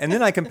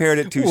compared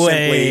it.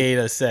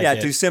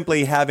 To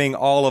simply having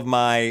all of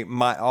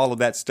all of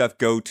that stuff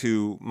go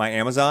to my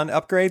Amazon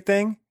upgrade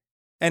thing.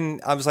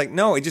 And I was like,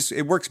 no,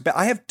 it works.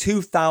 I have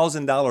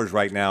 $2,000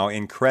 right now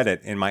in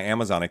credit in my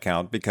Amazon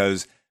account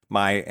because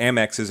my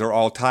Amexes are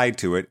all tied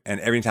to it. And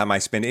every time I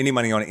spend any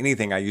money on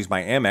anything, I use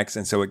my Amex.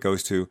 And so it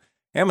goes to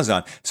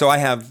Amazon. So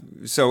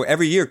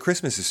every year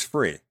Christmas is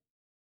free.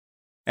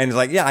 And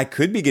it's I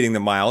could be getting the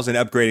miles and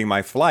upgrading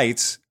my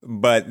flights,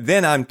 but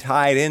then I'm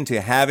tied into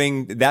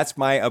that's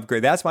my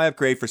upgrade. That's my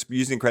upgrade for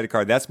using a credit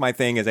card. That's my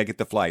thing as I get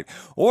the flight.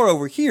 Or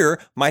over here,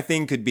 my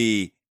thing could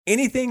be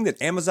anything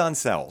that Amazon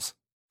sells.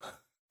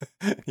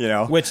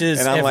 Which is,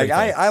 and I'm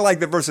everything. I like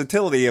the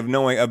versatility of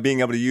being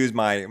able to use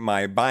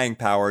my buying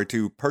power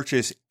to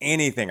purchase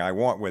anything I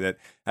want with it,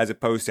 as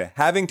opposed to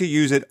having to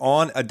use it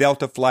on a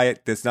Delta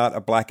flight that's not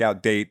a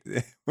blackout date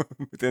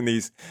within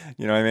these.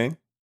 You know what I mean?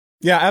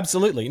 Yeah,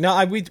 absolutely.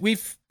 No, we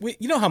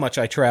how much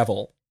I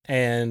travel,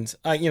 and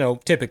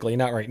typically,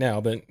 not right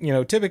now, but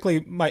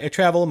typically I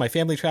travel, my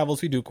family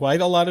travels. We do quite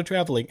a lot of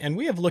traveling, and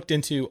we have looked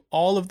into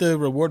all of the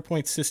reward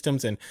point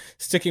systems and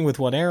sticking with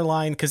one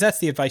airline, because that's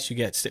the advice you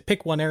get: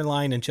 pick one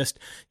airline and just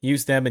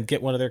use them and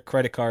get one of their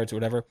credit cards or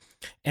whatever.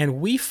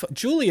 And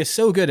Julie is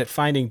so good at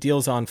finding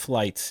deals on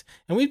flights,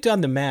 and we've done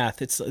the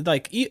math. It's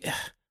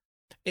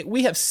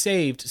we have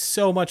saved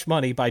so much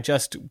money by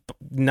just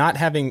not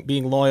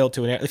being loyal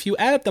to an airline. If you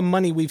add up the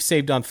money we've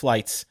saved on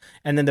flights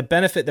and then the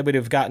benefit that we'd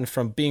have gotten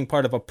from being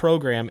part of a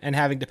program and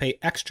having to pay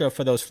extra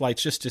for those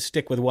flights just to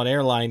stick with one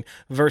airline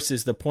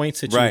versus the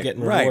points that you get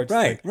in rewards.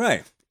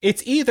 Right.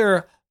 It's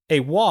either a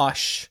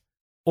wash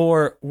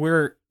or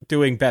we're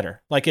doing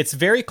better. It's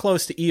very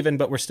close to even,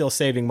 but we're still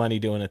saving money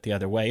doing it the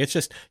other way. It's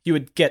just you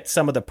would get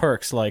some of the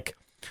perks, like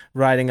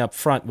riding up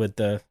front with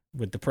the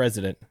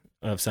president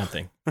of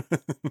something.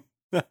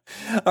 All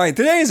right,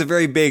 today is a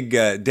very big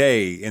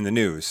day in the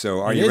news.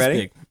 So are you ready?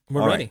 Big.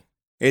 We're ready. Right.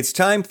 It's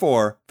time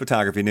for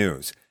Photography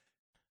News.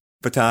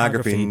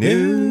 Photography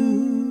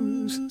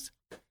News.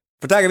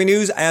 Photography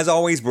News, as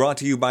always, brought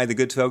to you by the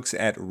good folks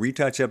at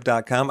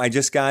retouchup.com. I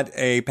just got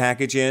a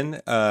package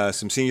in,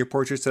 some senior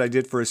portraits that I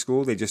did for a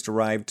school. They just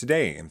arrived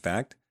today, in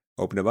fact.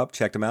 Opened them up,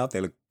 checked them out.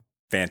 They look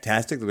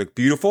fantastic. They look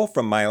beautiful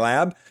from my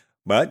lab.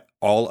 But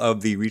all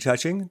of the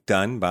retouching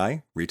done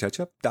by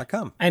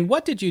retouchup.com. And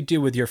what did you do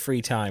with your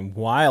free time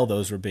while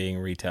those were being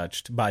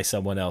retouched by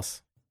someone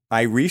else?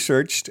 I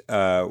researched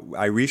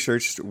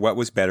what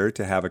was better,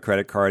 to have a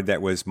credit card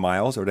that was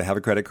miles or to have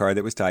a credit card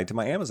that was tied to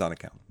my Amazon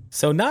account.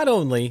 So not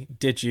only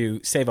did you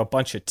save a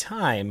bunch of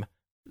time,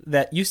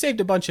 that you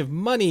saved a bunch of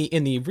money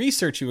in the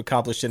research you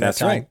accomplished in that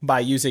time by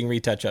using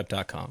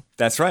retouchup.com.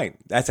 That's right.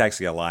 That's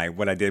actually a lie.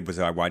 What I did was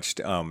I watched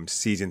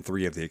season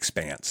 3 of The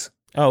Expanse.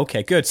 Oh,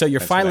 okay, good. So you're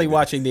finally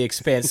watching The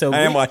Expanse. So I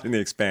am watching The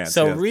Expanse.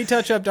 So yes.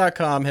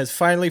 retouchup.com has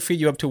finally freed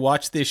you up to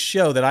watch this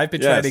show that I've been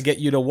trying to get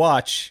you to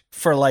watch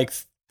for 4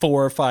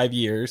 or 5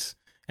 years.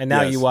 And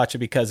now you watch it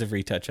because of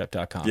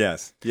retouchup.com.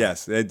 Yes.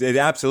 It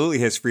absolutely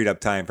has freed up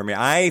time for me.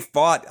 I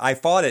fought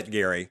it,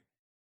 Gary.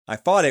 I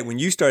fought it when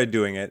you started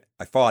doing it.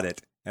 I fought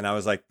it. And I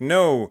was like,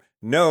 no.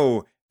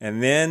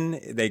 And then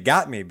they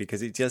got me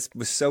because it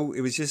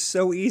was just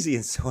so easy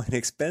and so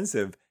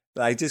inexpensive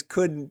that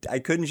I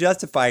couldn't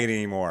justify it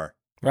anymore.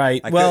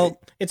 Right.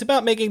 It's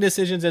about making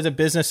decisions as a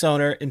business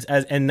owner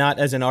and not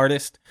as an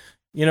artist.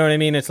 You know what I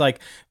mean? It's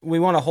we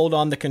want to hold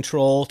on the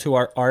control to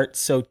our art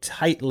so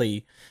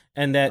tightly,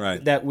 and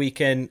that we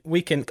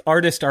can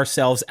artist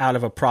ourselves out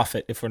of a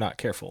profit if we're not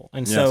careful.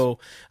 And so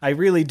I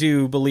really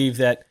do believe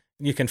that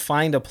you can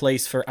find a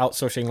place for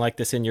outsourcing like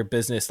this in your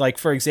business.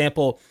 For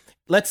example,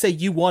 let's say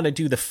you want to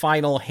do the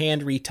final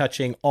hand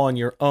retouching on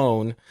your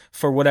own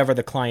for whatever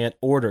the client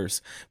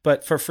orders.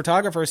 But for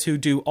photographers who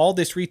do all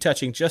this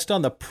retouching just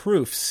on the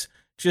proofs,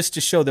 just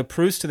to show the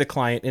proofs to the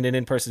client in an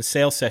in-person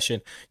sales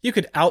session, you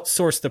could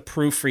outsource the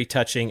proof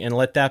retouching and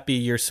let that be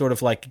your sort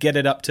of like get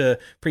it up to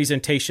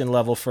presentation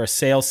level for a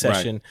sales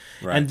session.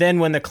 Right. And then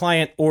when the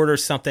client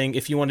orders something,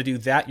 if you want to do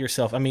that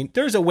yourself, I mean,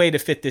 there's a way to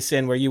fit this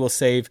in where you will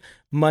save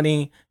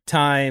money,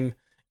 time,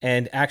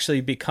 and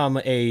actually become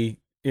an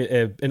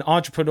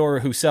entrepreneur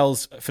who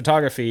sells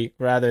photography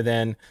rather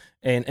than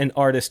an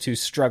artist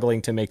who's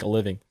struggling to make a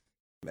living.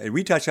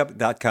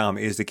 RetouchUp.com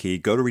is the key.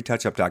 Go to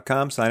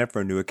RetouchUp.com, sign up for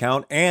a new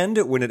account, and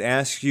when it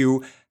asks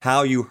you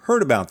how you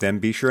heard about them,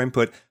 be sure and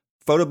put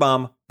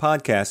Photobomb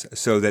Podcast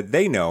so that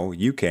they know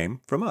you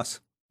came from us.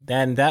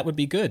 Then that would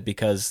be good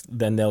because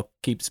then they'll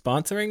keep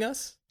sponsoring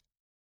us.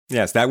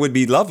 Yes, that would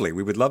be lovely.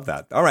 We would love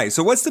that. All right,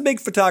 so what's the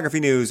big photography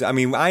news? I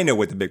mean, I know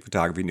what the big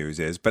photography news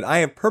is, but I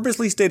have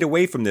purposely stayed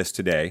away from this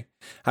today.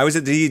 I was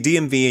at the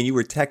DMV and you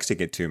were texting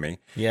it to me.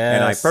 Yes.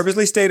 And I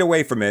purposely stayed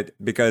away from it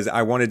because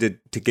I wanted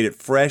to get it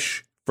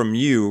fresh from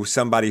you,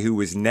 somebody who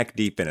was neck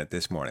deep in it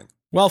this morning.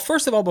 Well,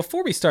 first of all,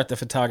 before we start the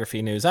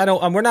photography news, we're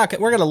going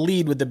to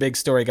lead with the big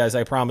story, guys,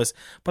 I promise.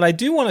 But I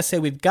do want to say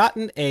we've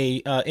gotten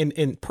a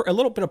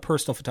little bit of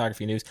personal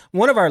photography news.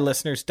 One of our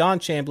listeners, Don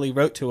Chambly,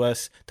 wrote to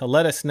us to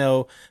let us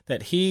know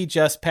that he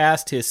just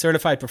passed his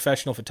certified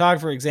professional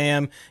photographer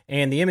exam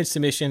and the image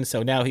submission.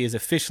 So now he is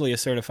officially a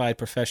certified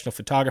professional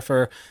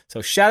photographer.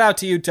 So shout out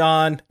to you,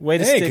 Don.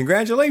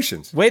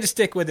 Congratulations. Way to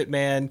stick with it,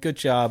 man. Good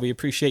job. We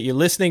appreciate you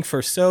listening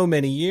for so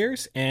many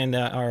years and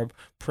are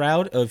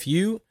proud of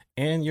you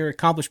and your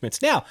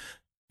accomplishments. Now,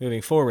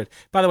 moving forward.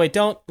 By the way,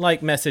 don't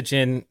message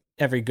in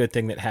every good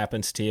thing that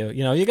happens to you.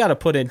 You know, you got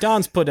to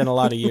Don's put in a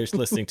lot of years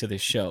listening to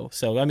this show.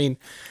 So, I mean,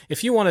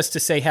 if you want us to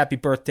say happy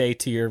birthday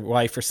to your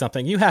wife or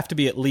something, you have to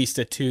be at least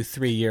a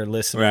 2-3 year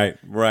listener.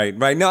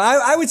 Right. No,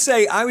 I would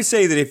say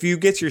that if you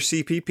get your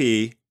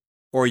CPP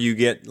or you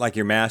get like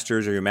your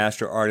master's or your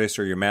master artist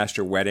or your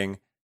master wedding,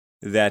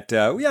 that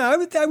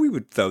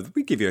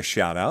we'd give you a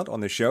shout out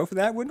on the show for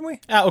that, wouldn't we?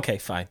 Okay,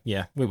 fine.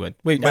 Yeah, we would.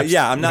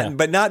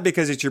 But not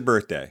because it's your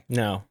birthday.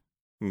 No.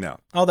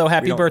 Although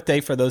happy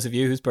birthday for those of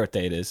you whose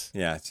birthday it is.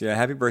 Yeah,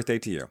 happy birthday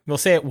to you. We'll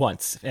say it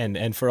once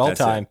and for all That's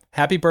time. It.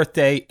 Happy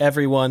birthday,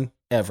 everyone,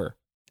 ever.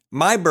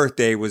 My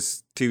birthday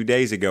was 2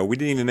 days ago. We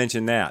didn't even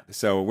mention that,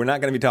 so we're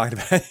not going to be talking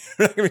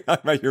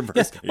about your birthday.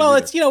 Yes. Well,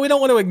 it's we don't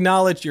want to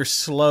acknowledge your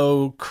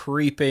slow,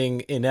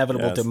 creeping,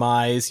 inevitable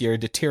demise, your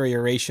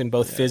deterioration,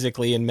 both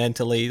physically and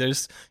mentally.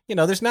 There's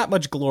not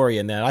much glory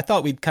in that. I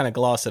thought we'd kind of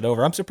gloss it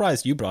over. I'm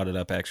surprised you brought it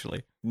up,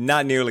 actually.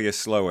 Not nearly as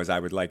slow as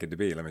I would like it to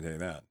be. Let me tell you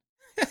that.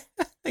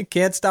 I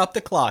can't stop the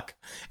clock.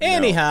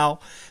 Anyhow,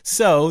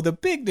 So the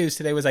big news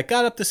today was I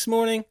got up this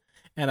morning.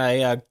 And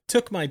I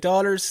took my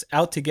daughters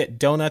out to get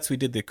donuts. We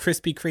did the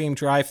Krispy Kreme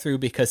drive-thru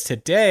because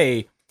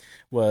today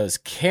was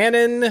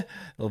Canon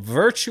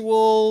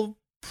virtual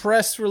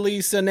press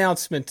release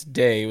announcement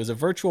day. It was a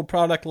virtual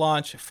product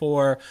launch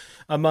for,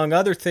 among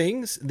other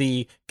things,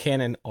 the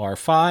Canon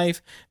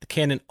R5, the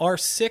Canon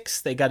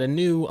R6. They got a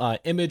new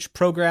Image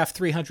ProGraph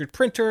 300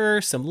 printer,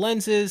 some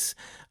lenses,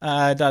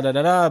 a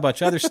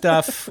bunch of other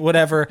stuff,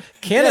 whatever.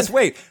 Canon. Yes,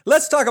 wait.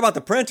 Let's talk about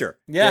the printer,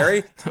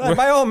 Gary.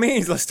 By all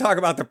means, let's talk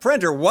about the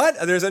printer. What?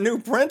 There's a new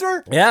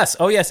printer? Yes.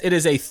 Oh, yes. It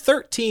is a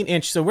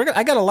 13-inch. So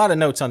I got a lot of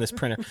notes on this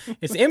printer.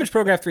 It's the Image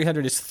ProGraph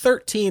 300. It's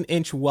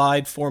 13-inch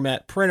wide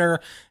format printer.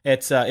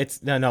 It's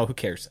no. Who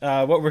cares?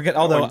 What we're getting?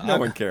 Although no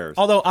one cares.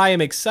 Although I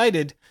am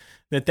excited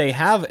that they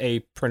have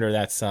a printer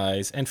that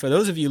size. And for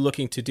those of you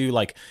looking to do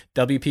like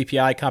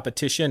WPPI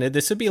competition,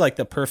 this would be like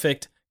the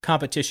perfect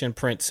competition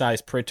print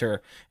size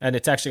printer, and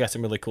it's actually got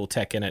some really cool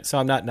tech in it, so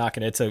I'm not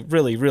knocking it. It's a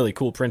really, really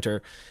cool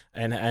printer,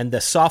 and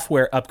the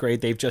software upgrade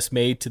they've just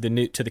made to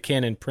the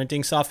Canon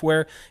printing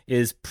software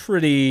is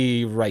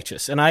pretty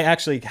righteous. And I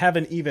actually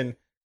haven't even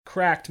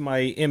cracked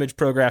my Image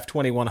ProGraph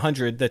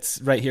 2100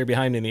 that's right here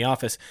behind me in the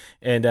office,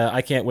 and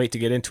I can't wait to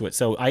get into it.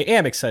 So I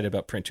am excited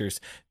about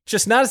printers,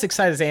 just not as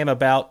excited as I am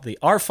about the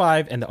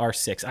R5 and the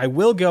R6. I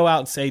will go out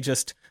and say,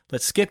 just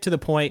let's skip to the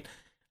point.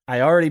 I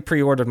already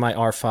pre-ordered my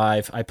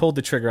R5. I pulled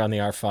the trigger on the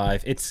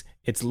R5.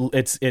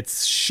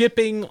 It's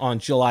shipping on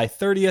July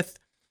 30th,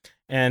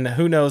 and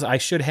who knows? I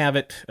should have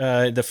it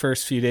the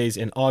first few days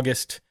in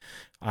August.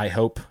 I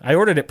hope. I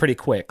ordered it pretty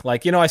quick.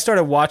 I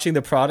started watching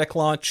the product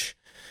launch,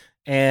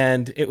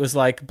 and it was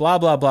like blah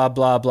blah blah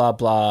blah blah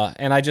blah,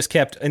 and I just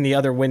kept in the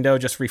other window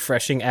just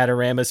refreshing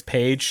Adorama's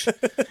page,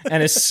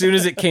 and as soon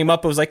as it came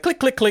up, it was like click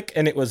click click,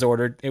 and it was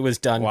ordered. It was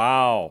done.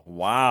 Wow.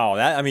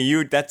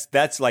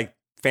 That's like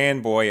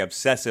fanboy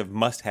obsessive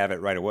must have it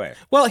right away.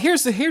 Well,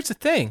 here's the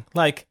thing.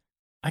 Like,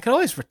 I could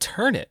always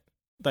return it.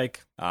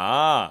 Like,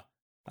 I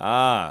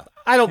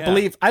don't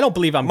believe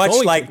I'm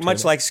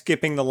much like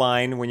skipping the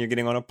line when you're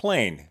getting on a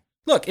plane.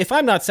 Look, if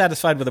I'm not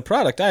satisfied with a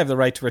product, I have the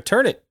right to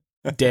return it.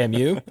 Damn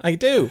you, I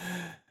do.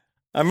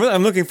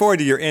 I'm looking forward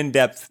to your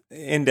in-depth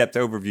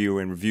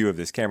overview and review of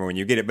this camera when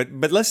you get it.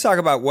 But let's talk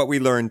about what we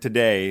learned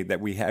today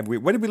that we have.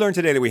 What did we learn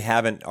today that we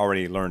haven't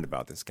already learned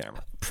about this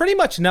camera? Pretty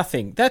much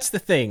nothing. That's the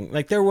thing.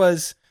 Like there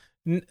was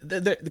I've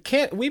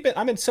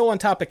been so on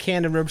top of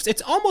Canon rumors.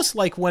 It's almost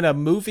like when a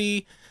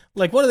movie,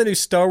 like one of the new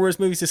Star Wars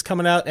movies is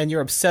coming out and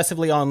you're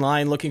obsessively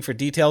online looking for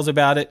details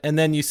about it, and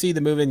then you see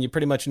the movie and you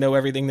pretty much know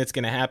everything that's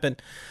going to happen.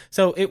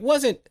 So it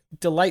wasn't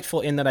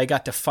delightful in that I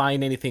got to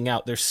find anything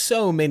out. There's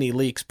so many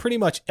leaks. Pretty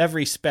much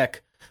every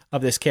spec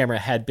of this camera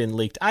had been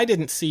leaked. I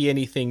didn't see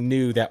anything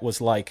new that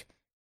was like,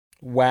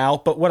 wow.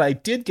 But what I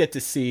did get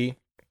to see,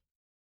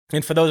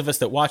 and for those of us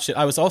that watched it,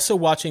 I was also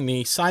watching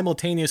the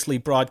simultaneously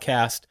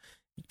broadcast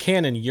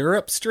Canon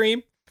Europe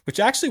stream, which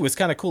actually was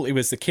kind of cool. It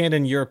was the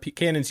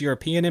Canon's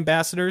European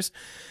ambassadors,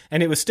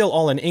 and it was still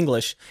all in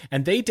English.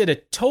 And they did a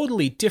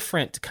totally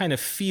different kind of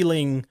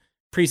feeling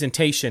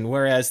presentation,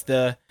 whereas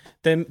the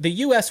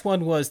US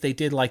one was they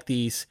did like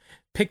these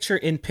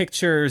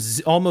picture-in-picture,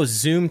 almost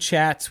Zoom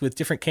chats with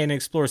different Canon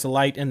Explorers of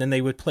Light, and then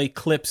they would play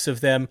clips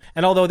of them.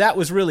 And although that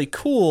was really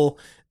cool,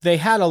 they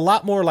had a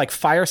lot more like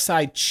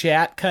fireside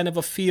chat kind of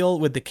a feel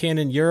with the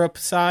Canon Europe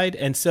side.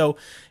 And so...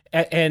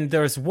 And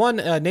there's one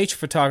nature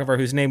photographer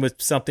whose name was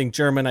something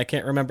German, I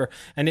can't remember,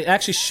 and it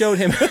actually showed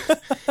him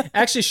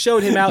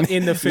out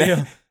in the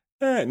field.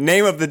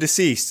 Name of the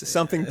deceased,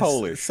 something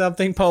Polish.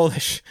 Something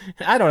Polish.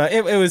 I don't know.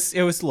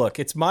 It was. Look,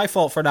 it's my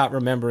fault for not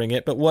remembering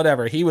it, but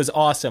whatever. He was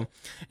awesome,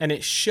 and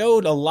it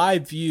showed a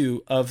live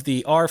view of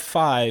the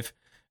R5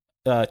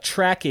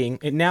 tracking.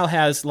 It now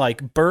has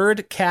like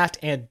bird, cat,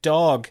 and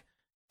dog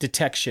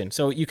detection,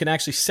 so you can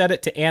actually set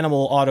it to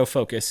animal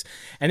autofocus,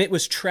 and it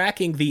was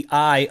tracking the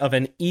eye of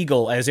an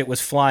eagle as it was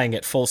flying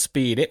at full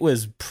speed. It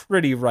was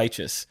pretty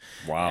righteous.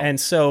 Wow. And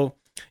so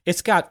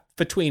it's got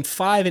between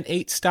 5 and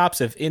 8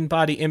 stops of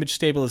in-body image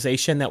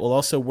stabilization that will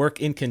also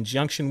work in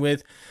conjunction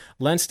with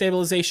lens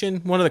stabilization.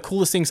 One of the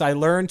coolest things I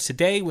learned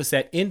today was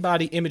that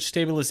in-body image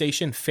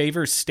stabilization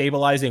favors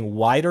stabilizing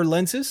wider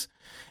lenses,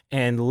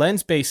 and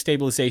lens-based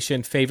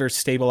stabilization favors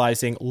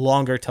stabilizing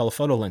longer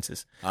telephoto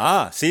lenses.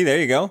 See, there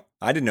you go.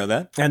 I didn't know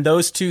that. And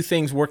those two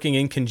things working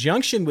in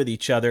conjunction with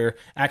each other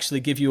actually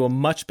give you a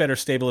much better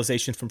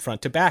stabilization from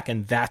front to back.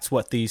 And that's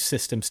what these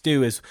systems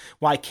do, is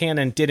why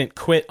Canon didn't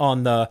quit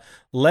on the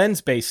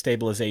lens-based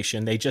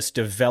stabilization. They just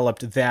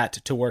developed that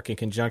to work in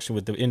conjunction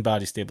with the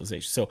in-body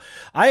stabilization. So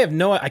I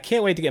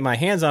can't wait to get my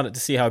hands on it to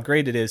see how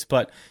great it is,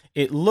 but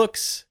it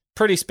looks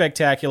pretty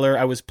spectacular.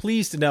 I was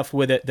pleased enough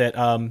with it that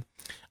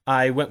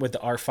I went with the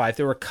R5.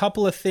 There were a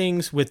couple of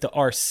things with the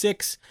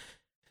R6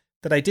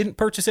 that I didn't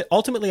purchase it.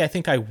 Ultimately, I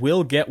think I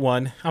will get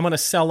one. I'm going to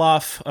sell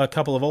off a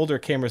couple of older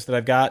cameras that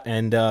I've got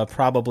and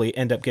probably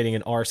end up getting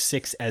an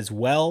R6 as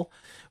well.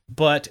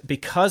 But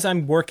because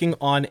I'm working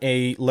on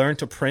a learn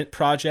to print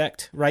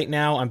project right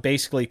now, I'm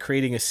basically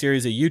creating a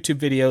series of YouTube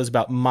videos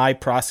about my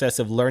process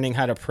of learning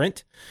how to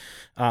print,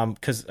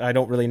 because I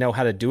don't really know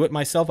how to do it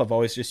myself. I've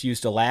always just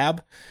used a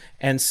lab.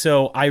 And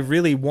so I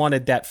really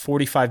wanted that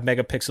 45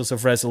 megapixels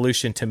of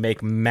resolution to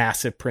make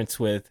massive prints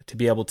with, to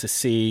be able to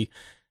see,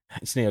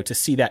 to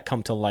see that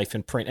come to life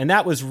in print. And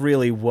that was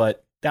really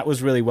what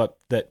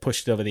that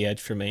pushed it over the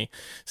edge for me.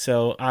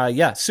 So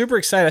super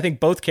excited. I think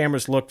both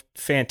cameras looked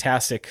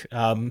fantastic.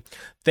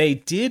 They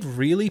did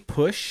really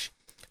push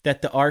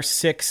that the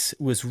R6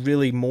 was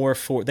really more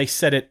for, they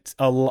said it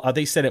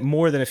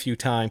more than a few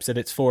times, that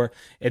it's for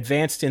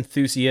advanced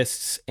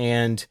enthusiasts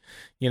and,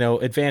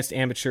 advanced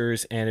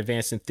amateurs and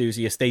advanced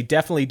enthusiasts. They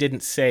definitely didn't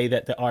say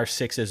that the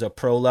R6 is a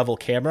pro level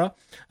camera.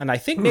 And I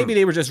think maybe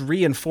they were just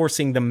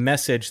reinforcing the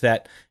message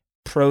that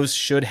pros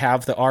should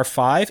have the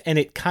R5, and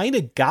it kind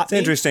of got me.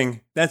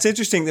 Interesting. That's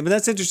interesting. But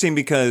that's interesting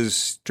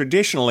because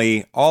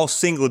traditionally all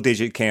single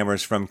digit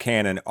cameras from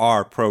Canon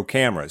are pro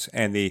cameras,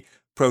 and the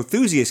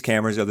Pro-Enthusiast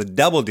cameras are the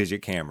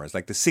double-digit cameras,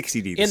 like the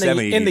 60D, the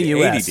 70D, in the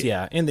US, 80D.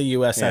 Yeah, in the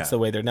US, that's the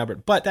way they're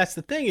numbered. But that's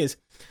the thing is,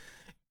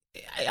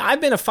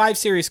 I've been a 5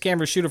 series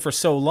camera shooter for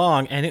so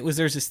long, and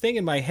there's this thing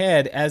in my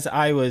head as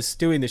I was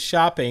doing the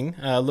shopping,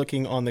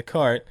 looking on the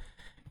cart,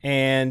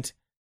 and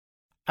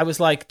I was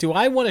like, do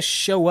I want to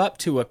show up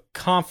to a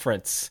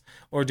conference,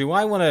 or do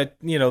I want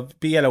to,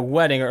 be at a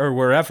wedding or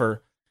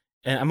wherever?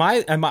 And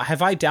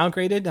have I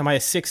downgraded? Am I a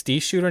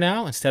 6D shooter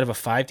now instead of a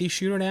 5D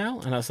shooter now?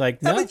 And I was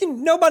like, no.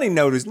 Nobody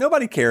noticed.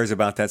 Nobody cares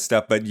about that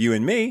stuff but you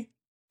and me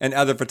and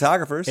other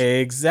photographers.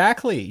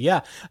 Exactly.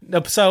 Yeah.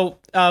 So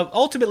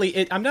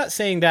ultimately, I'm not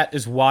saying that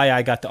is why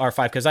I got the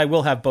R5, because I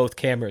will have both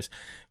cameras.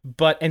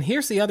 And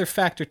here's the other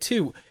factor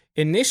too.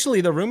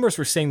 Initially, the rumors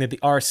were saying that the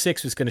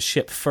R6 was going to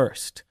ship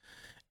first.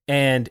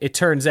 And it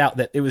turns out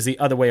that it was the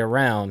other way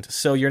around.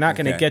 So you're not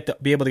going to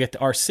be able to get the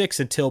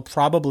R6 until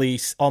probably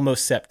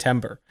almost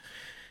September.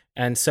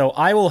 And so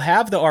I will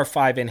have the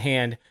R5 in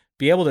hand,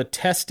 be able to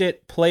test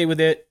it, play with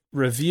it,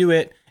 review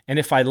it, and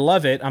if I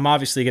love it, I'm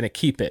obviously going to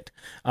keep it.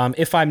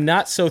 If I'm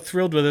not so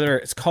thrilled with it or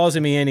it's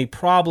causing me any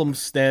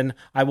problems, then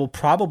I will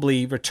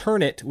probably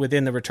return it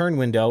within the return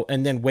window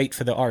and then wait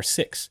for the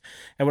R6.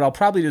 And what I'll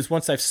probably do is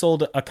once I've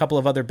sold a couple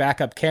of other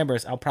backup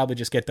cameras, I'll probably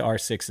just get the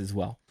R6 as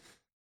well.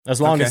 as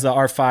long Okay. as the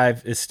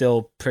R5 is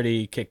still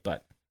pretty kick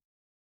butt.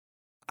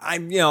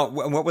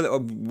 What were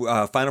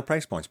the final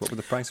price points? What were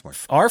the price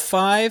points?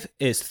 R5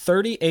 is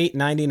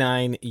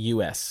 $38.99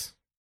 US.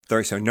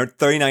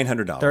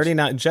 $3,900.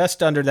 39,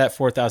 just under that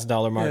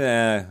 $4,000 mark.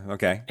 Yeah.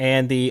 Okay.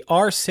 And the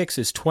R6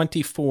 is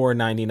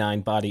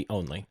 $24.99 body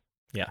only.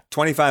 Yeah.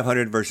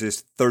 $2,500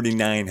 versus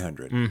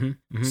 $3,900.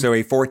 Mm-hmm. So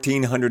a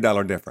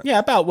 $1,400 difference. Yeah,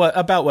 about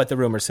what the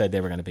rumors said they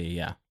were going to be.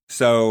 Yeah.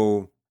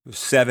 So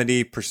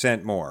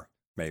 70% more,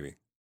 maybe.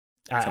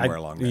 Somewhere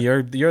along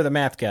there. You're the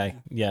math guy.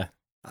 Yeah.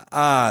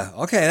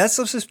 Okay. That's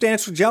a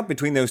substantial jump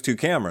between those two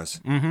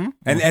cameras. Mm-hmm.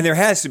 And there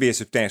has to be a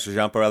substantial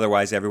jump, or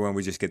otherwise everyone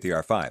would just get the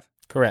R5.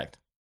 Correct.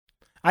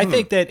 I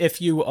think that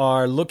if you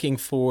are looking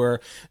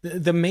for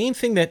the main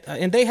thing that,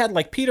 and they had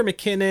like Peter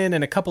McKinnon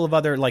and a couple of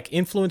other like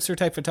influencer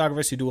type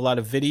photographers who do a lot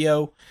of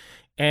video,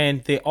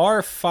 and the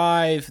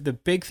R5, the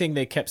big thing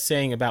they kept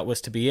saying about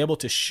was to be able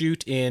to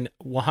shoot in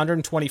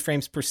 120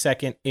 frames per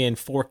second in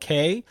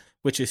 4K,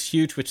 which is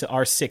huge, which the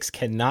R6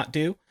 cannot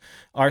do.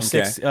 And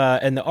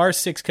the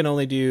R6 can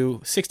only do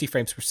 60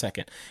 frames per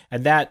second.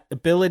 And that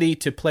ability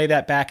to play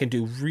that back and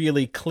do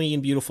really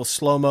clean, beautiful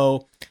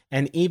slow-mo,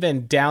 and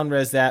even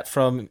down-res that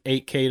from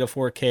 8K to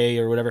 4K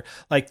or whatever,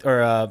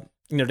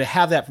 to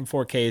have that from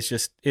 4K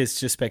is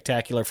just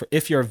spectacular for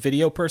if you're a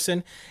video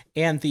person.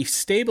 And the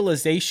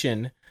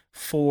stabilization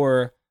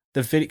for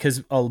the video,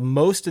 because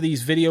most of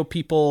these video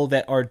people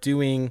that are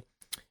doing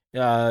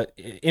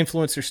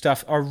influencer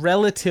stuff are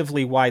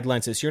relatively wide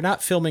lenses. You're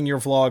not filming your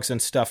vlogs and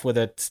stuff with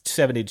a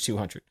 70 to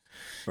 200.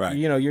 Right.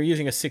 You're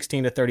using a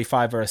 16 to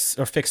 35 or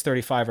fixed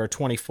 35 or a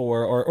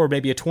 24 or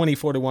maybe a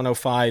 24 to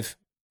 105,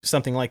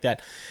 something like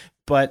that.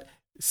 But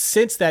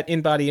since that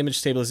in-body image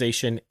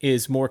stabilization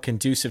is more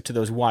conducive to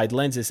those wide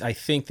lenses, I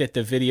think that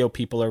the video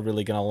people are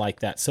really going to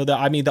like that. So the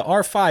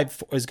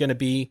R5 is going to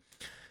be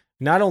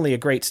not only a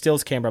great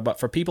stills camera, but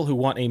for people who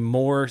want a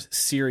more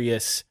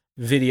serious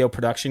video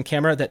production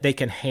camera that they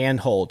can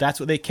handhold. That's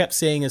what they kept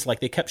saying, is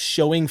like they kept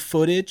showing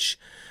footage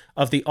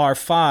of the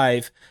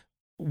R5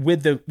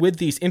 with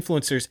these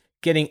influencers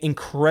getting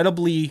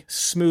incredibly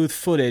smooth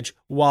footage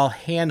while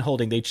hand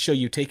holding. They'd show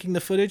you taking the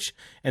footage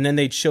and then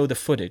they'd show the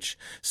footage.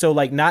 So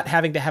like not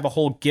having to have a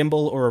whole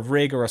gimbal or a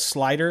rig or a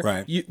slider.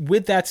 Right.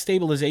 With that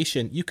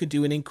stabilization, you could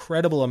do an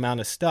incredible amount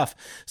of stuff.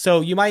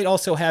 So you might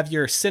also have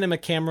your cinema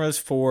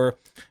cameras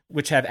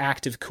which have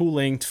active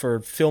cooling for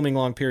filming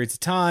long periods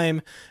of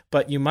time,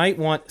 but you might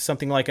want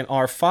something like an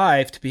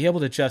R5 to be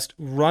able to just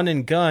run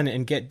and gun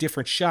and get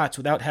different shots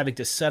without having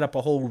to set up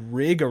a whole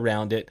rig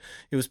around it.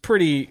 It was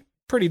pretty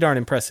darn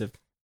impressive.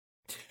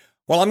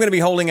 Well, I'm going to be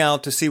holding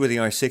out to see what the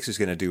R6 is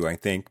going to do, I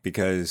think,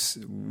 because,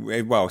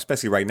 well,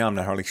 especially right now, I'm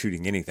not hardly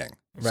shooting anything.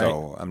 Right.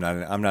 So I'm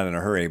not in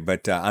a hurry.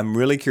 But I'm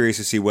really curious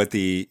to see what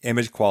the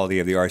image quality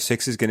of the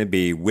R6 is going to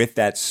be with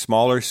that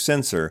smaller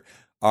sensor.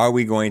 Are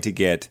we going to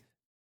get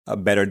a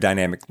better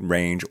dynamic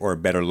range or a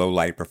better low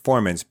light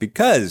performance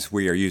because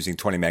we are using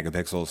 20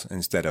 megapixels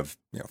instead of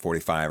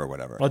 45 or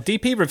whatever? Well,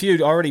 DP Review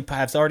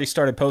has already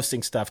started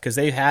posting stuff because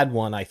they had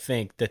one, I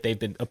think, that they've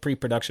been a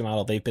pre-production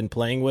model they've been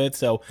playing with.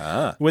 So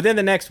within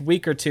the next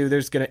week or two,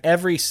 there's going to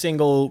every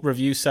single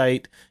review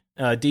site,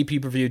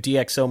 DP Review,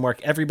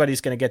 DxOMark,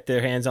 everybody's going to get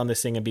their hands on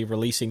this thing and be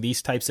releasing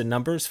these types of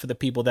numbers for the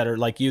people that are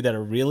like you that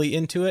are really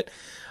into it.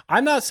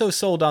 I'm not so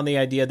sold on the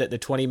idea that the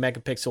 20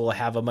 megapixel will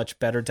have a much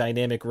better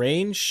dynamic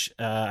range.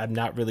 I'm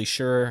not really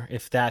sure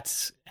if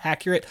that's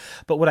accurate.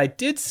 But what I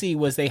did see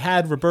was they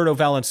had Roberto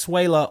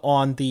Valenzuela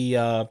on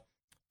the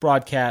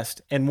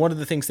broadcast, and one of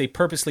the things they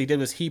purposely did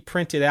was he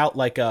printed out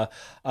like a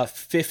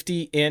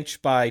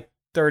 50-inch by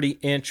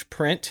 30-inch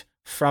print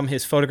from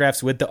his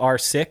photographs with the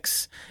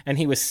R6, and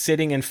he was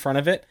sitting in front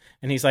of it.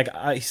 And he's like,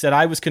 he said,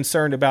 I was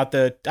concerned about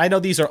I know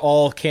these are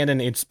all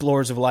Canon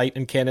explorers of light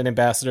and Canon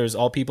ambassadors,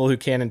 all people who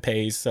Canon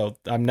pays, so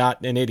I'm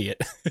not an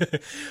idiot.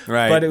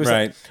 Right,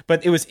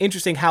 but it was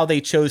interesting how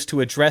they chose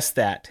to address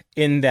that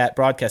in that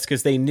broadcast,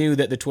 because they knew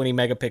that the 20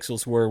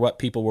 megapixels were what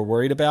people were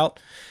worried about.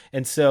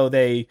 And so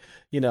they,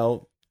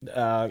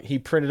 he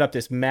printed up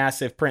this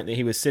massive print that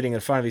he was sitting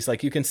in front of. He's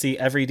like, you can see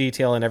every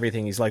detail and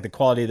everything. He's like, the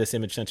quality of this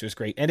image sensor is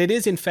great. And it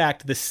is, in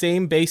fact, the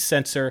same base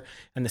sensor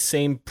and the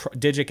same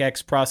Digic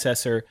X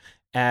processor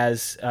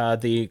as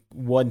the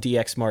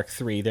 1DX Mark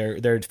III,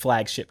 their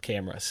flagship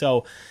camera.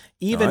 So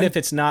even if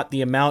it's not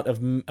the amount of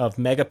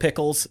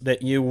megapixels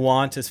that you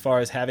want as far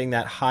as having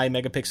that high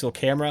megapixel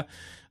camera,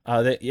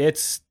 it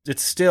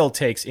still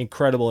takes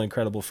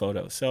incredible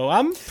photos. So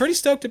I'm pretty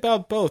stoked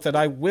about both, and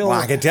I will. Well,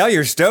 I can tell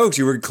you're stoked.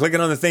 You were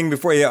clicking on the thing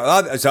before you.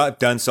 It's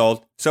done,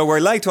 sold. So we're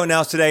like to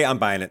announce today. I'm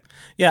buying it.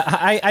 Yeah,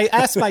 I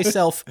asked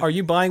myself, are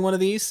you buying one of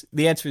these?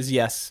 The answer is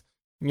yes.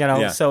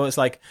 So it's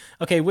like,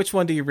 okay, which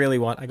one do you really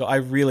want? I go, I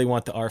really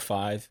want the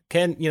R5.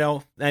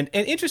 And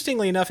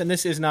interestingly enough, and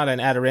this is not an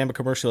Adorama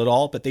commercial at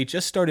all, but they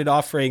just started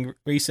offering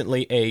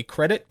recently a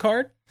credit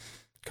card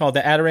called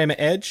the Adorama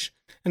Edge.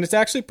 And it's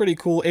actually pretty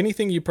cool.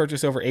 Anything you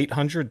purchase over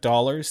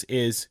 $800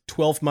 is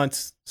 12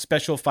 months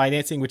special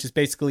financing, which is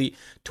basically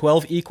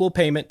 12 equal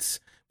payments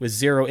with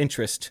zero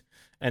interest.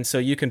 And so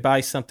you can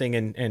buy something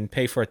and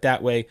pay for it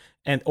that way.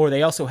 Or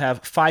they also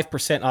have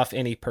 5% off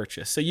any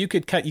purchase. So you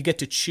get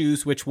to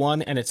choose which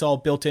one, and it's all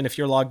built in. If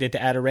you're logged into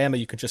Adorama,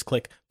 you can just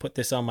click, put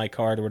this on my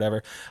card or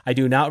whatever. I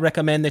do not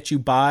recommend that you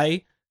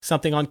buy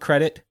something on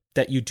credit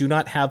that you do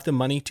not have the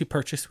money to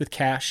purchase with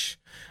cash.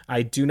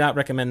 I do not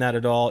recommend that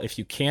at all. If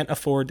you can't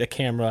afford a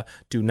camera,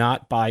 do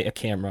not buy a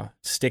camera.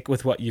 Stick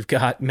with what you've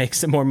got. Make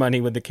some more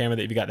money with the camera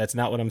that you've got. That's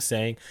not what I'm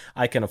saying.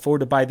 I can afford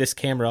to buy this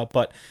camera,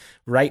 but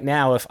right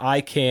now, if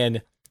I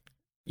can,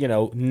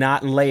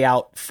 not lay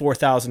out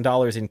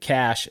 $4,000 in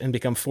cash and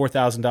become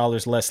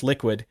 $4,000 less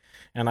liquid,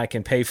 and I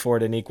can pay for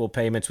it in equal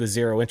payments with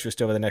zero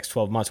interest over the next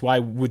 12 months, why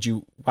would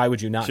you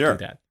not do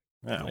that?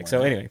 Yeah,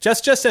 so anyway,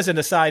 just as an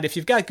aside, if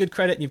you've got good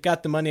credit and you've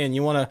got the money and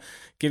you want to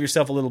give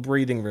yourself a little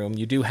breathing room,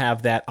 you do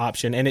have that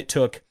option. And it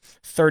took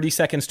 30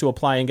 seconds to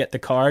apply and get the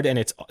card, and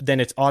it's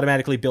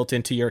automatically built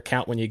into your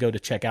account when you go to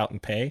check out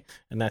and pay.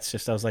 And that's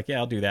just, I was like, yeah,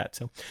 I'll do that.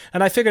 So,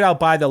 and I figured I'll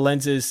buy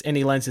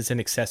any lenses and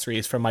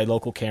accessories from my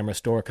local camera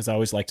store, because I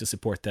always like to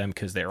support them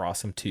because they're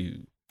awesome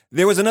too.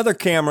 There was another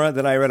camera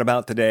that I read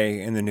about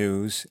today in the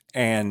news,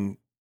 and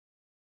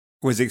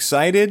was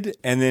excited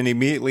and then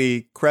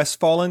immediately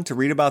crestfallen to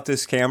read about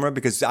this camera,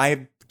 because I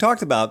have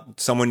talked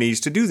about someone needs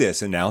to do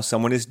this, and now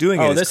someone is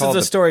doing it. Oh, this is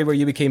a story where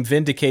you became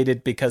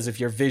vindicated because of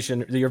your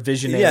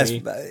visionary. Yes,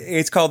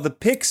 it's called the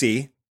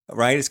Pixie,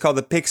 right? It's called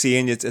the Pixie,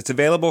 and it's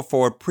available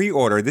for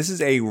pre-order. This is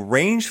a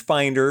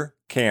rangefinder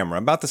camera,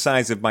 about the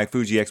size of my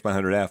Fuji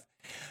X100F.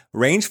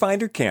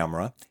 Rangefinder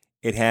camera.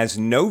 It has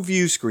no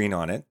view screen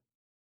on it,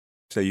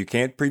 so you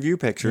can't preview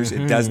pictures.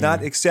 It does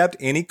not accept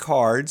any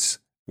cards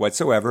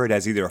whatsoever. It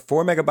has either a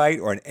 4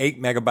 megabyte or an 8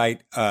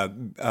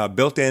 megabyte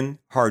built-in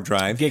hard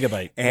drive.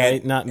 Gigabyte, and,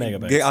 right? Not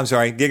megabyte. I'm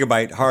sorry,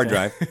 gigabyte hard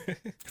drive.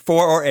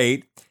 4 or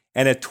 8,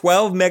 and a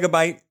 12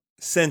 megabyte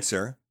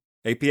sensor,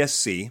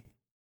 APS-C,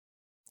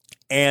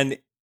 and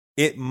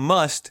it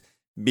must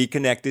be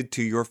connected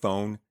to your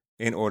phone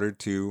in order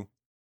to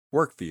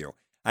work for you.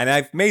 And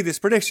I've made this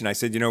prediction. I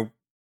said,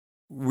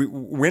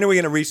 when are we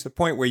going to reach the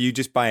point where you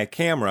just buy a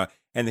camera,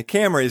 and the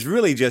camera is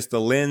really just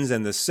the lens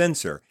and the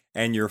sensor,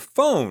 and your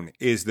phone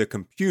is the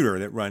computer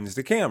that runs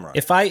the camera?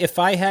 If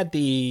I had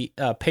the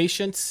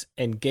patience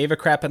and gave a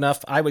crap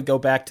enough, I would go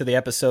back to the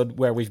episode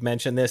where we've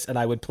mentioned this, and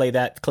I would play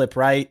that clip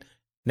right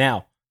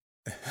now.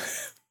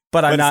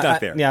 But I'm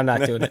not there. I'm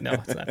not doing it. No,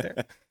 it's not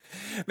there.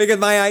 Because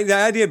the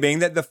idea being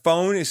that the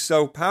phone is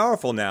so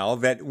powerful now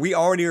that we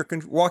already are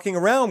walking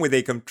around with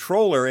a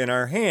controller in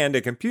our hand,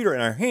 a computer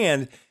in our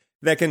hand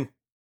that can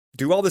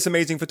do all this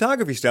amazing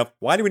photography stuff.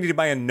 Why do we need to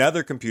buy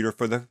another computer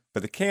for the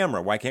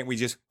camera? Why can't we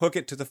just hook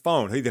it to the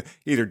phone?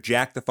 Either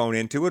jack the phone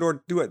into it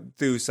or do it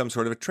through some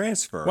sort of a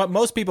transfer. What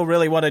most people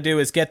really want to do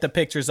is get the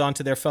pictures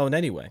onto their phone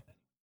anyway.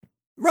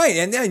 Right,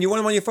 and then you want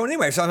them on your phone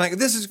anyway. So I'm like,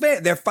 this is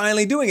fair. They're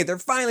finally doing it.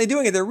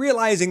 They're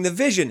realizing the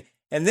vision.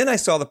 And then I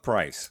saw the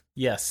price.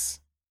 Yes.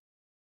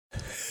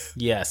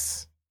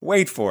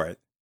 Wait for it.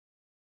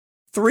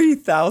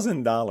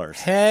 $3,000.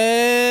 Hell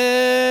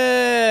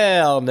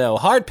no.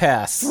 Hard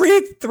pass.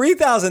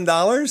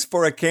 $3,000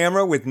 for a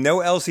camera with no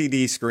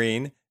LCD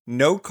screen,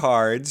 no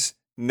cards,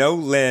 no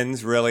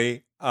lens,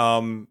 really,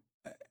 and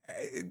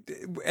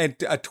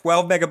a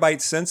 12 megabyte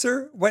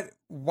sensor?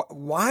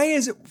 Why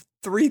is it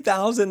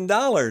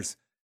 $3,000?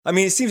 I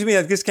mean, it seems to me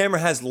that this camera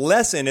has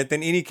less in it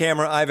than any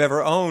camera I've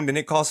ever owned, and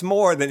it costs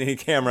more than any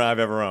camera I've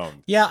ever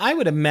owned. Yeah, I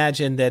would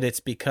imagine that it's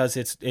because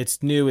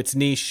it's new, it's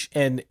niche,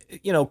 and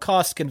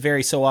cost can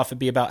vary so often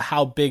be about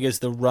how big is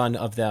the run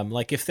of them.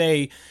 Like if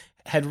they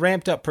had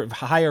ramped up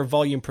higher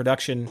volume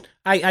production,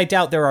 I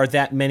doubt there are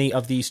that many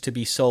of these to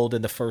be sold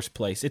in the first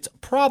place. It's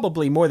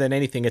probably more than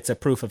anything, it's a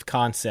proof of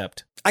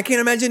concept. I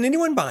can't imagine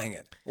anyone buying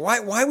it.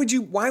 Why would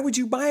you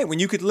buy it when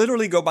you could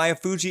literally go buy a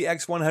Fuji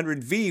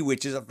X100V,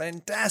 which is a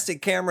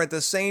fantastic camera at the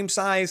same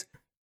size?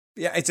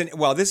 Yeah,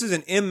 this is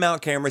an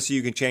M-mount camera, so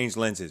you can change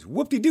lenses.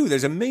 Whoop-de-doo,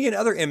 there's a million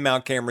other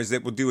M-mount cameras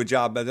that will do a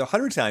job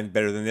 100 times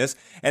better than this,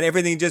 and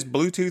everything just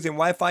Bluetooth and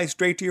Wi-Fi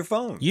straight to your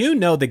phone. You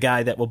know the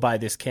guy that will buy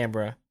this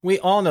camera. We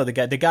all know the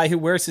guy who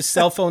wears his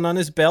cell phone on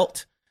his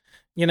belt,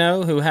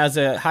 who has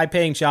a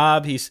high-paying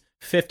job. He's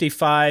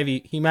 55.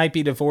 He might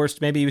be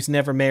divorced. Maybe he was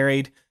never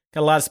married.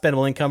 Got a lot of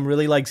spendable income.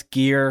 Really likes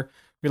gear.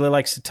 Really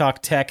likes to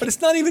talk tech. But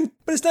it's not even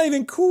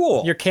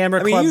cool. Your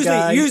camera club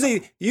guy.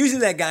 Usually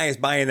that guy is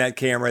buying that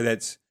camera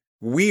that's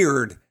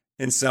weird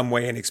in some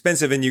way and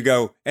expensive, and you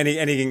go and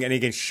he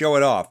can show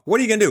it off. What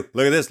are you gonna do?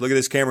 Look at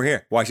this camera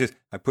here. Watch this.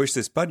 I push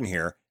this button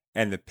here,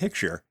 and the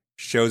picture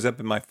shows up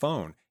in my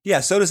phone. Yeah,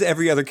 so does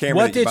every other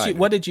camera.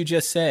 What did you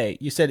just say?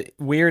 You said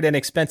weird and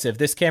expensive.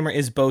 This camera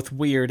is both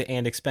weird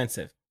and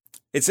expensive.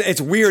 It's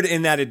weird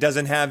in that it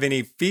doesn't have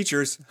any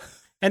features.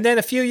 And then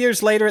a few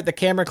years later at the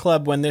camera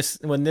club, when this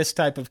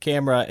type of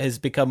camera has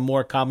become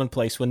more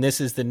commonplace, when this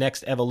is the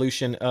next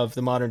evolution of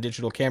the modern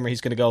digital camera,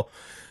 he's going to go,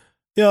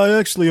 yeah, I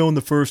actually own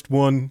the first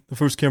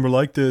camera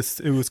like this.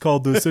 It was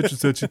called the such and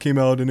such. It came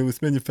out and it was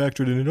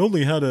manufactured and it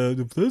only had a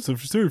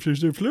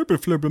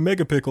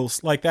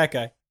megapixels. like that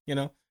guy,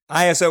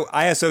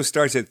 ISO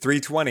starts at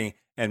 320,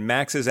 and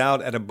maxes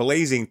out at a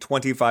blazing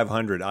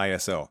 2500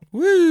 ISO.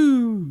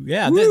 Woo!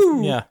 Yeah,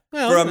 Woo! yeah.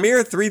 Well, For a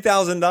mere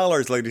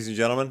 $3,000, ladies and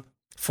gentlemen.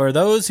 for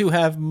those who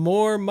have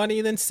more money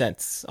than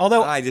sense.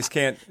 Although I just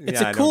can't. it's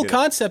yeah, I a don't cool get it.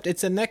 concept.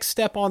 It's a next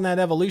step on that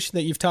evolution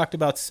that you've talked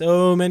about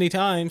so many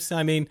times.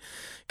 I mean,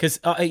 because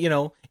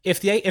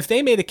if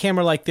they made a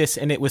camera like this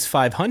and it was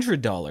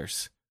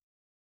 $500,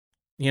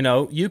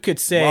 you could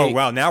say, Oh,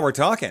 well, now we're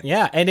talking.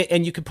 yeah,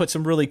 and you could put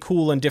some really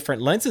cool and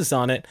different lenses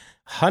on it,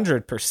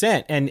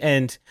 100%.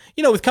 And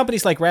with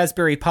companies like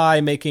Raspberry Pi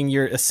making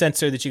a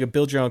sensor that you could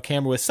build your own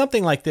camera with,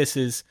 something like this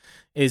is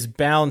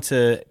bound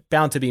to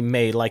be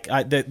made. Like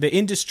the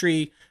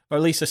industry, or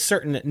at least a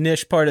certain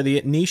niche part of the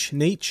niche,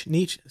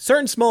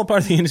 certain small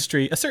part of the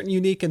industry, a certain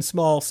unique and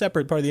small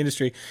separate part of the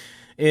industry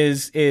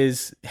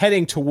is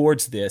heading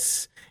towards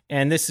this.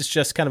 And this is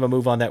just kind of a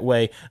move on that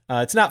way.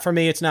 It's not for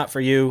me. It's not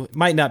for you. It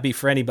might not be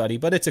for anybody,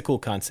 but it's a cool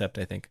concept,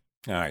 I think.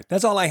 All right.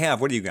 That's all I have.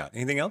 What do you got?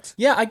 Anything else?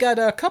 Yeah, I got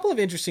a couple of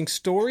interesting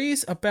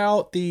stories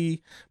about the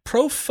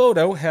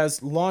Profoto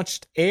has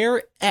launched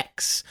Air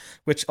X,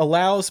 which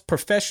allows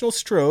professional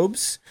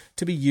strobes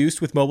to be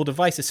used with mobile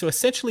devices. So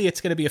essentially, it's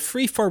going to be a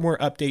free firmware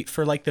update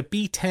for like the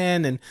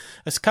B10 and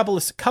a couple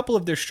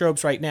of their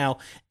strobes right now,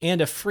 and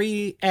a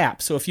free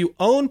app. So if you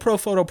own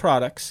Profoto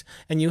products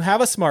and you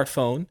have a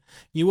smartphone,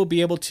 you will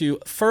be able to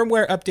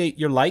firmware update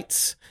your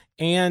lights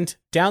and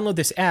download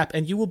this app,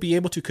 and you will be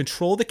able to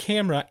control the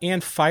camera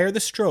and fire the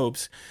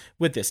strobes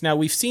with this. Now,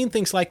 we've seen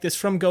things like this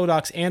from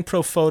Godox and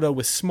Profoto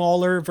with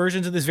smaller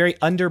versions of this, very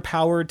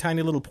underpowered,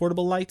 tiny little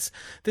portable lights.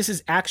 This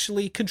is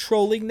actually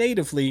controlling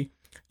natively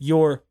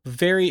your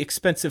very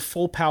expensive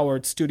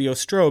full-powered studio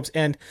strobes.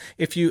 And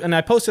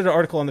I posted an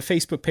article on the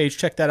Facebook page,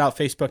 check that out,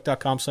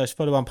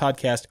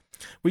 facebook.com/photobombpodcast,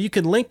 where you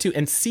can link to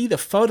and see the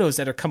photos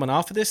that are coming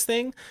off of this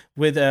thing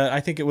with, I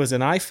think it was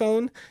an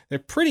iPhone. They're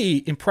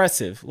pretty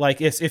impressive.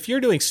 Like, if you're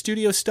doing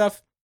studio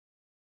stuff,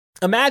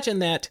 imagine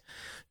that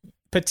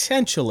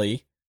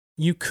potentially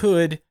you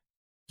could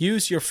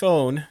use your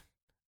phone.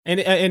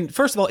 And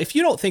first of all, if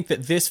you don't think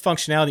that this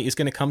functionality is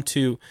going to come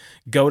to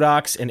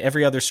Godox and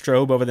every other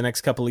strobe over the next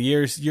couple of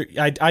years,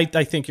 I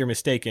think you're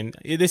mistaken.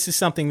 This is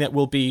something that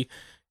will be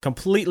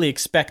completely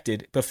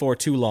expected before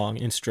too long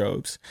in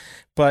strobes.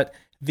 But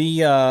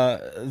the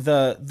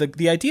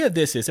idea of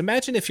this is,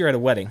 imagine if you're at a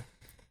wedding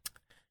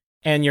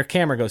and your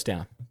camera goes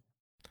down.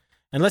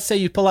 And let's say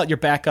you pull out your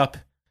backup,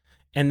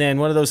 and then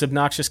one of those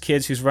obnoxious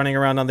kids who's running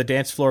around on the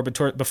dance floor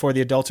before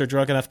the adults are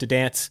drunk enough to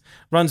dance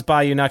runs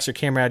by you, knocks your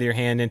camera out of your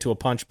hand into a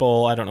punch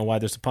bowl. I don't know why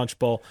there's a punch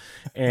bowl.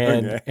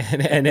 And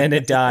Okay. and then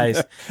it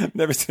dies.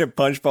 Never seen a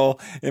punch bowl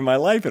in my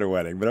life at a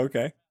wedding, but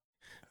okay.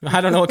 I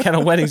don't know what kind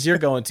of weddings you're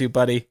going to,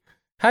 buddy.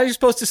 How are you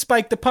supposed to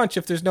spike the punch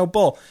if there's no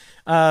bowl?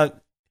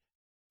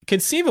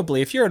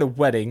 Conceivably, if you're at a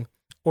wedding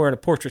or at a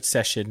portrait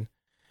session,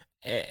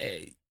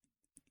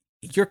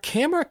 your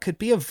camera could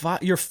be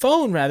your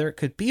phone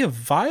could be a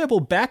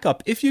viable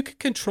backup if you could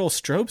control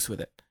strobes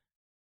with it.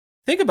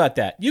 Think about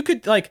that. You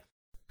could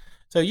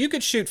you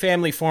could shoot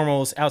family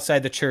formals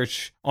outside the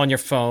church on your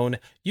phone.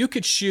 You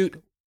could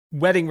shoot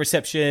wedding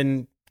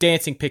reception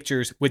dancing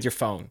pictures with your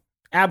phone.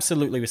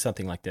 Absolutely, with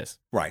something like this.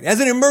 Right. As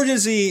an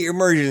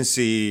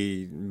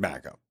emergency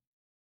backup.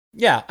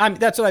 Yeah,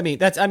 that's what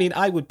I mean.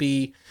 I would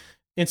be,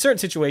 in certain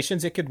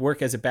situations, it could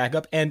work as a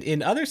backup. And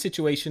in other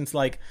situations,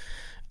 like,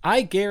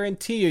 I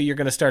guarantee you're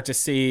going to start to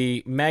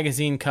see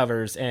magazine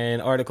covers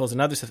and articles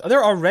and other stuff.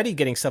 They're already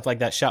getting stuff like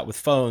that shot with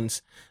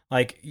phones.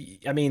 Like,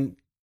 I mean,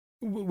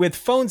 with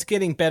phones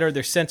getting better,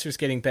 their sensors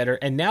getting better,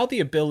 and now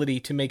the ability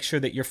to make sure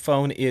that your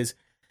phone is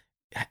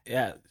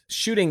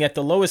shooting at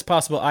the lowest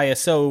possible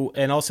ISO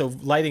and also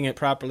lighting it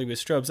properly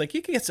with strobes. Like,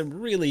 you can get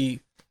this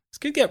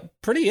could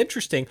get pretty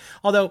interesting.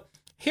 Although,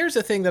 here's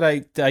the thing that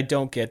I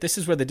don't get. This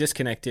is where the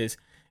disconnect is.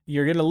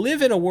 You're going to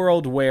live in a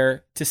world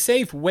where, to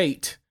save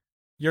weight,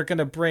 you're going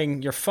to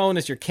bring your phone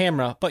as your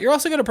camera, but you're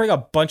also going to bring a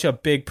bunch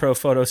of big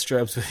Profoto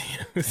strobes with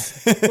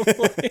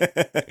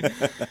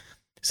you.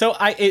 So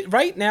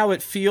right now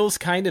it feels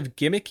kind of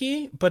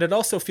gimmicky, but it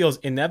also feels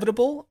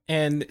inevitable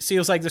and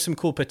feels like there's some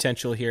cool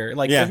potential here.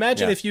 Like,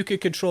 imagine if you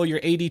could control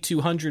your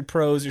 8200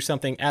 Pros or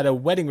something at a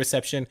wedding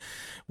reception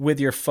with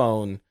your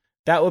phone.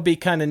 That would be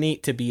kind of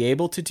neat to be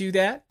able to do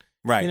that.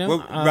 Right. You know?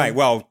 Right.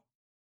 Well,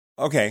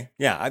 okay.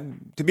 Yeah.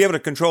 To be able to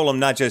control them,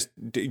 not just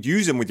to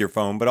use them with your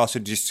phone, but also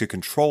just to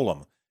control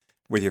them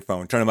with your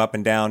phone, turn them up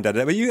and down.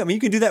 But you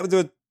can do that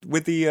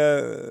with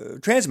the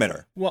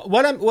transmitter.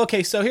 Well,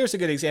 okay, so here's a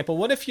good example.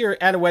 What if you're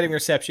at a wedding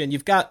reception,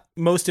 you've got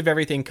most of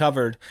everything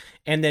covered,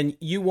 and then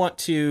you want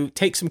to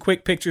take some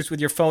quick pictures with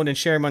your phone and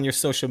share them on your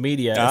social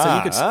media?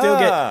 So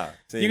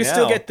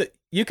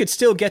you could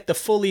still get the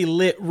fully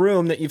lit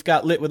room that you've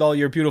got lit with all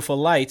your beautiful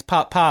lights,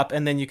 pop,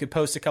 and then you could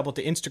post a couple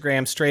to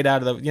Instagram straight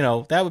out of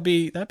the, that'd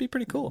be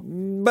pretty cool.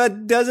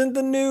 But doesn't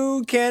the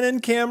new Canon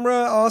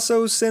camera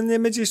also send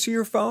images to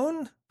your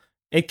phone?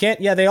 It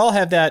can't. Yeah, they all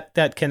have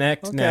that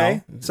connect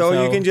now.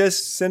 So you can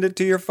just send it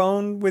to your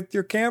phone with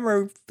your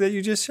camera that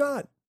you just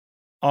shot.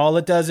 All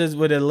it does is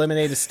would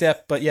eliminate a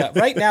step. But yeah,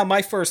 right now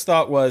my first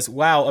thought was,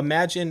 wow,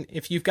 imagine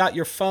if you've got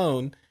your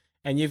phone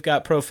and you've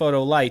got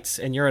Profoto lights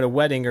and you're at a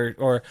wedding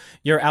or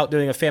you're out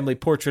doing a family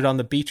portrait on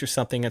the beach or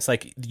something, it's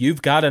like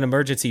you've got an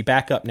emergency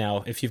backup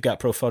now if you've got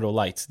Profoto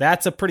lights.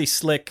 That's a pretty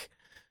slick,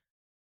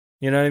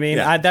 you know what I mean?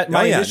 Yeah.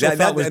 My initial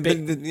thought was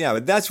big. Yeah,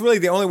 but that's really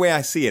the only way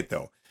I see it,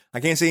 though. I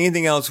can't see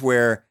anything else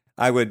where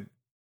that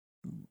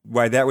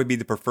would be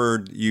the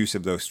preferred use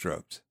of those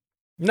strobes.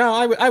 No,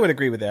 I would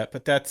agree with that,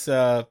 but that's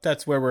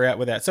where we're at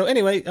with that. So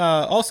anyway,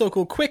 also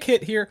cool quick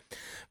hit here.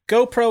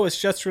 GoPro has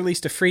just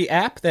released a free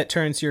app that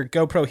turns your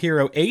GoPro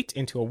Hero 8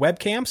 into a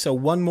webcam. So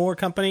one more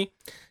company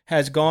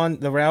has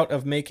gone the route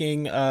of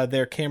making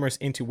their cameras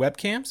into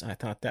webcams. I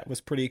thought that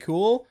was pretty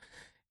cool.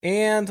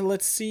 And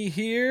let's see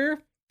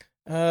here.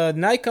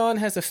 Nikon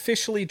has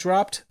officially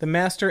dropped the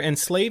master and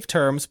slave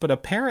terms, but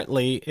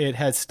apparently it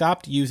has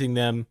stopped using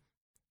them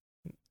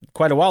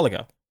quite a while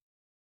ago.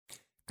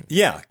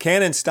 Yeah,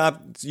 Canon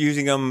stopped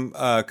using them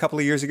a couple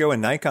of years ago,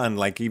 and Nikon,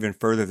 like even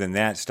further than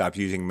that, stopped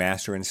using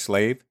master and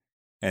slave.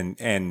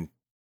 And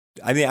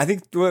I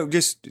think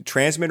just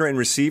transmitter and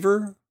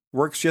receiver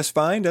works just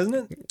fine, doesn't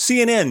it?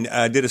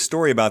 CNN did a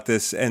story about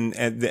this and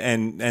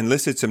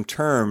listed some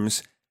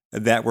terms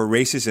that were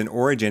racist in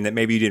origin that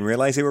maybe you didn't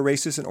realize they were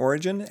racist in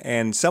origin,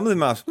 and some of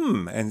them I was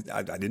and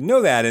I didn't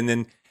know that, and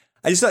then.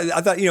 I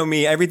thought,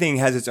 me, everything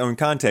has its own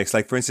context.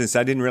 Like, for instance,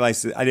 I didn't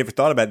realize, I never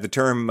thought about the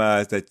term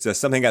that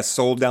something got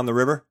sold down the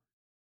river.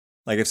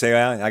 Like if, say,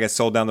 I got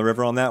sold down the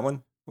river on that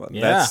one. Well,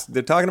 yeah.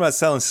 They're talking about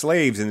selling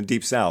slaves in the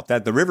Deep South.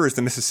 The river is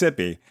the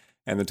Mississippi,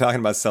 and they're talking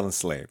about selling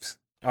slaves.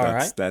 All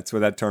right. That's where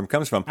that term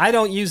comes from. I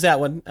don't use that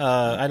one.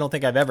 I don't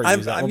think I've ever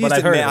used that one, but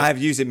I've heard it. I've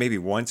used it maybe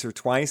once or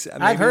twice.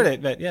 Maybe. I've heard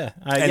it, but yeah.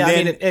 I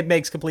mean, it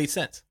makes complete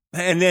sense.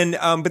 And then,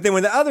 but then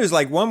when the others,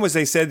 like one was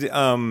they said,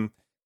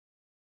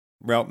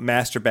 well,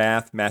 master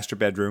bath, master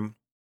bedroom.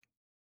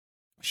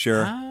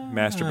 Sure.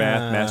 Master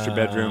bath, master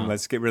bedroom.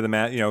 Let's get rid of the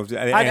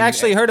I've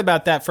actually heard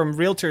about that from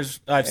realtors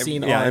I've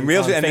seen on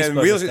Facebook.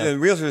 And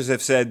realtors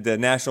have said, the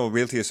National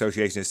Realty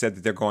Association has said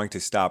that they're going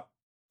to stop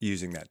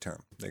using that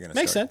term. They're going to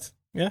Makes sense.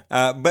 Yeah.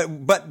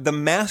 But the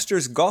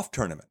Masters golf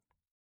tournament.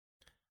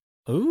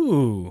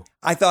 Ooh.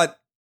 I thought,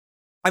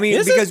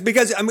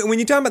 because when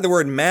you talk about the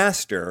word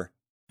master,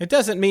 it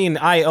doesn't mean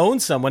I own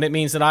someone. It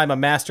means that I'm a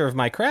master of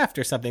my craft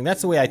or something. That's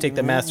the way I take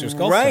the Masters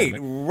golf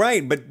tournament.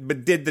 Right.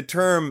 But did the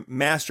term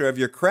master of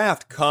your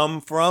craft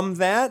come from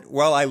that?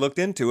 Well, I looked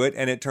into it,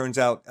 and it turns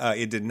out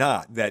it did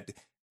not. That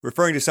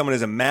referring to someone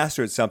as a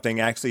master at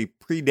something actually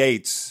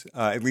predates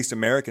at least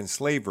American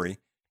slavery.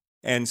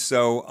 And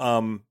so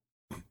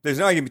there's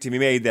an argument to be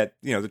made that,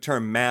 the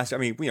term master,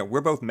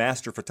 we're both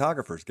master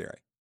photographers, Gary.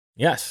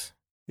 Yes.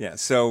 Yeah.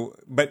 So,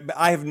 but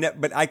I have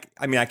I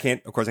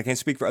can't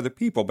speak for other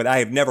people, but I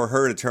have never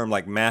heard a term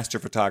like master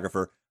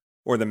photographer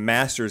or the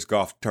Masters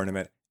golf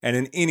tournament and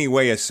in any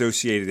way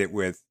associated it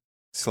with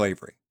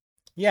slavery.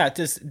 Yeah.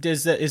 Is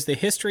the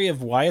history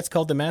of why it's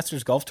called the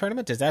Masters golf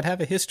tournament? Does that have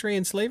a history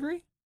in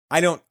slavery?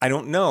 I don't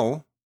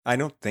know. I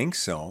don't think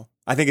so.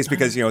 I think it's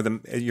because,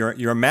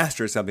 you're a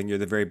master of something. You're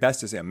the very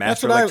best at it. A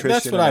master electrician.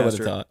 That's what I would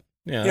have thought.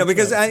 Yeah,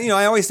 because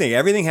I always think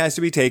everything has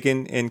to be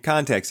taken in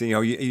context.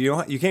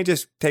 You can't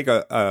just take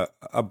a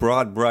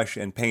broad brush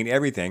and paint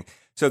everything.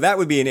 So that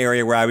would be an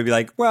area where I would be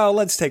like, well,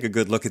 let's take a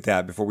good look at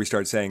that before we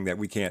start saying that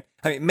we can't.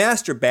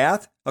 Master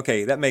bath,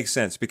 okay, that makes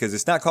sense because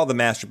it's not called the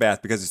master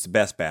bath because it's the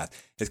best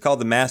bath. It's called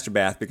the master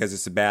bath because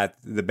it's the bath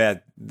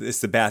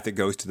that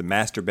goes to the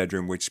master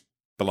bedroom, which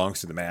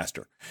belongs to the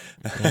master.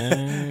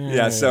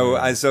 Yeah.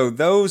 So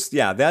those,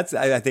 that's,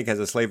 I think, has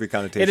a slavery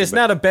connotation. It is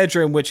not a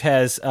bedroom which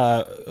has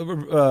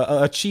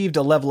achieved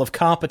a level of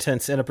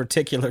competence in a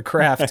particular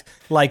craft.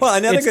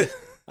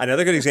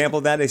 Another good example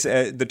of that is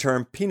the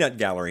term peanut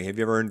gallery. Have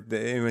you ever heard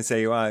anyone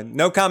say,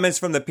 no comments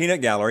from the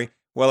peanut gallery?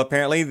 Well,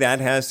 apparently that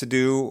has to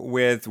do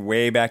with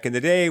way back in the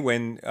day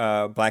when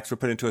blacks were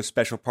put into a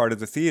special part of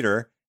the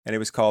theater, and it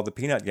was called the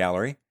peanut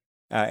gallery.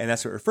 And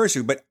that's what it refers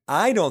to. But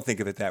I don't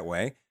think of it that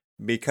way,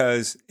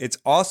 because it's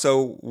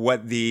also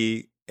what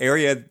the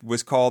area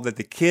was called that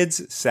the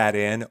kids sat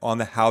in on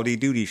the Howdy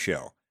Doody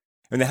show.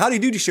 And the Howdy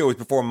Doody show was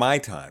before my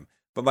time,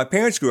 but my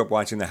parents grew up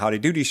watching the Howdy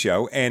Doody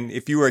show. And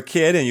if you were a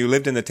kid and you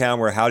lived in the town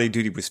where Howdy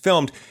Doody was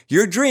filmed,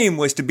 your dream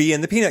was to be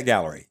in the peanut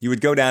gallery. You would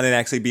go down and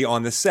actually be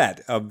on the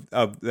set of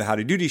the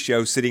Howdy Doody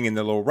show, sitting in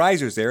the little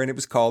risers there, and it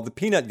was called the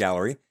peanut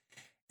gallery.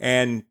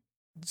 And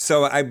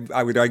so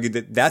I would argue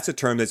that that's a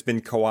term that's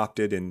been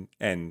co-opted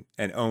and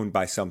owned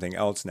by something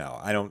else now.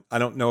 I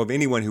don't know of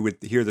anyone who would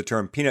hear the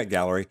term peanut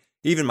gallery,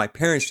 even my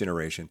parents'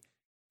 generation,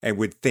 and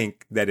would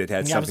think that it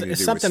had something to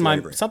do with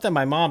slavery. Something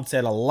my mom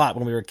said a lot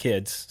when we were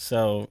kids.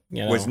 So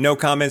was no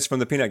comments from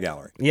the peanut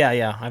gallery.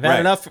 Yeah. I've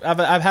had enough.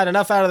 I've had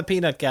enough out of the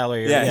peanut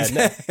gallery. Yeah.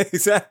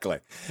 Exactly.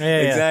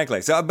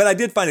 Exactly. So, but I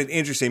did find it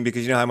interesting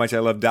because you know how much I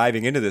love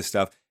diving into this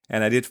stuff,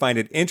 and I did find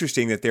it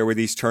interesting that there were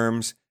these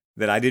terms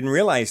that I didn't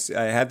realize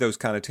had those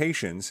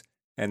connotations,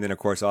 And then, of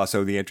course,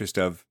 also the interest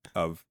of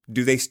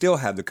do they still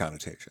have the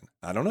connotation?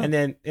 I don't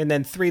know. And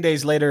then 3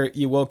 days later,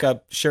 you woke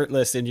up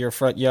shirtless in your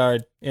front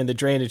yard in the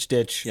drainage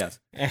ditch. Yes.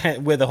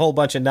 With a whole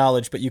bunch of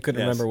knowledge, but you couldn't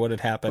Yes. remember what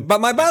had happened.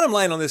 But my bottom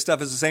line on this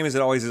stuff is the same as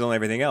it always is on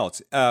everything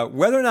else.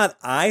 Whether or not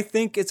I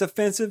think it's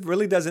offensive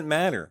really doesn't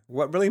matter.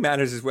 What really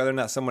matters is whether or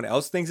not someone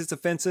else thinks it's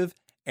offensive,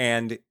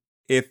 and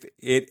if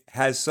it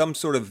has some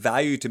sort of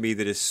value to me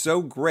that is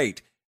so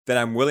great that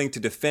I'm willing to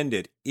defend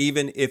it,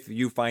 even if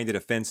you find it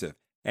offensive.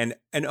 And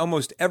in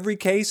almost every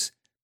case,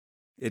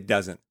 it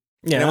doesn't.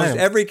 Yeah, in almost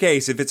every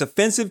case, if it's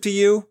offensive to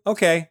you,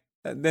 okay,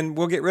 then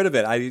we'll get rid of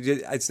it.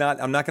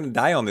 I'm not going to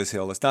die on this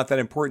hill. It's not that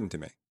important to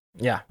me.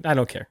 Yeah, I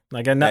don't care.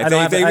 Like,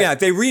 If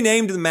they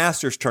renamed the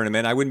Masters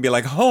tournament, I wouldn't be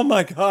like, oh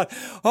my God,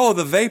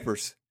 the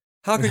Vapors.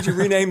 How could you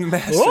rename the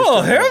Masters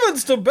oh, tournament?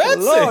 heavens to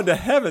Betsy! Lord to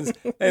heavens.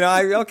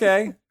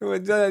 Okay,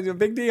 a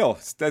big deal.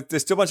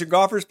 There's still a bunch of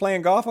golfers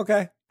playing golf?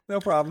 Okay, no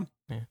problem.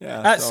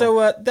 Yeah.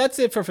 So that's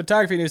it for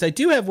photography news. I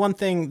do have one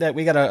thing that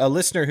we got a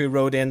listener who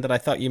wrote in that I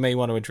thought you may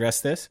want to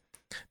address this.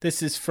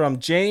 This is from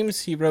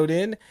James. He wrote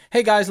in,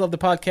 "Hey guys, love the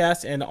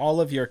podcast and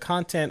all of your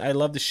content. I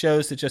love the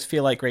shows that just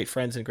feel like great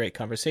friends and great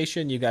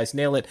conversation. You guys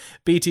nail it.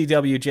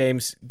 BTW,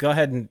 James. Go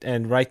ahead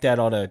and write that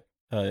on a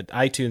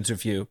iTunes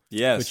review.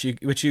 Yes.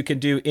 Which you can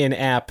do in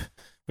app,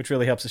 which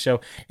really helps the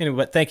show. Anyway,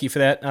 but thank you for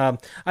that.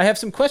 I have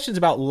some questions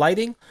about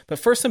lighting, but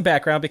first some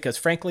background because,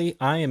 frankly,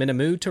 I am in a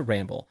mood to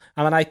ramble.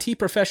 I'm an IT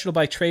professional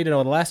by trade, and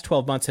over the last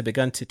 12 months have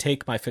begun to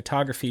take my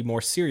photography more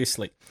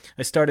seriously.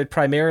 I started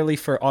primarily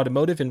for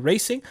automotive and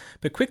racing,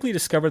 but quickly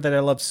discovered that I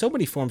love so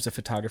many forms of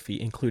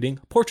photography, including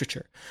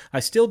portraiture.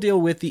 I still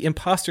deal with the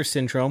imposter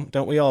syndrome,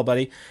 don't we all,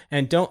 buddy,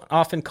 and don't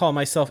often call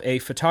myself a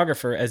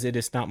photographer as it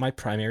is not my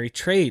primary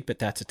trade, but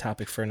that's a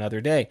topic for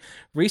another day.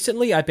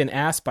 Recently, I've been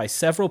asked by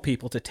several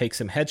people to take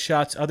some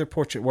headshots, other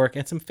portrait work,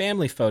 and some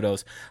family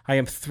photos. I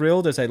am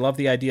thrilled as I love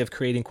the idea of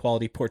creating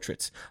quality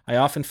portraits. I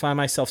often find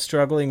myself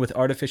struggling with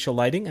artificial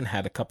lighting and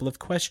had a couple of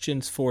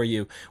questions for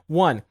you.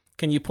 1,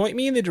 can you point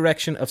me in the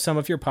direction of some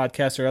of your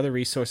podcasts or other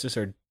resources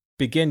or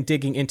begin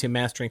digging into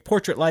mastering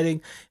portrait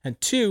lighting?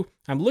 And 2,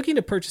 I'm looking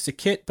to purchase a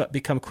kit but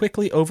become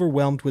quickly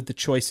overwhelmed with the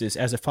choices.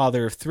 As a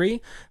father of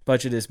 3,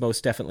 budget is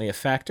most definitely a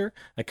factor.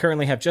 I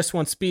currently have just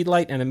one speed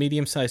light and a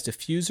medium-sized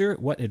diffuser.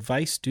 What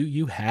advice do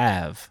you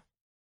have?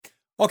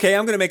 Okay,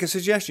 I'm going to make a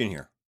suggestion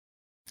here.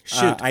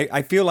 Shoot.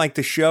 I feel like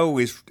the show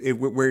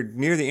we're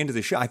near the end of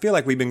the show. I feel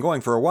like we've been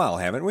going for a while,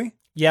 haven't we?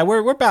 Yeah,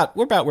 we're about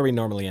where we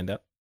normally end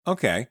up.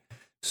 Okay.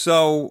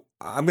 So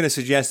I'm going to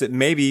suggest that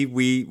maybe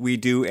we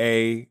do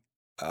a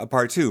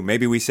part 2.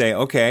 Maybe we say,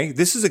 okay,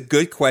 this is a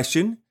good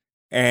question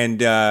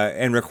and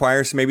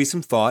requires maybe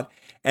some thought,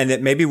 and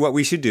that maybe what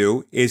we should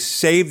do is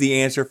save the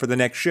answer for the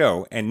next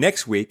show. And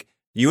next week,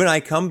 you and I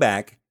come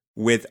back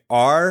with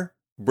our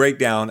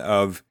breakdown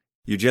of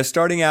you're just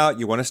starting out,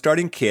 you want a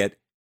starting kit.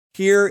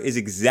 Here is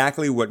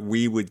exactly what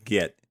we would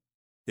get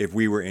if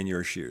we were in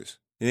your shoes.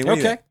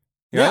 Okay.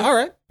 Yeah, all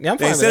right. Yeah, I'm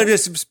fine Instead of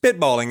with just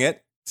spitballing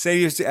it,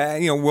 say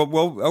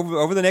we'll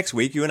over the next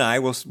week, you and I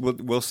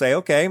will say,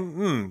 okay,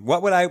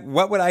 what would I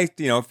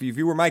if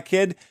you were my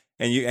kid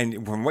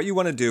and from what you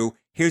want to do,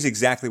 here's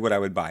exactly what I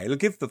would buy. It'll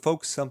give the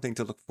folks something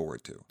to look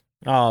forward to.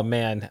 Oh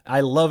man,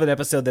 I love an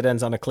episode that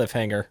ends on a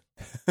cliffhanger.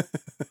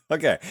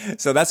 Okay,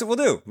 so that's what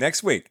we'll do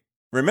next week.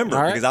 Remember,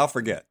 All right. because I'll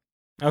forget.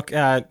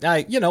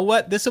 Okay, you know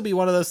what? This will be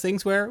one of those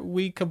things where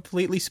we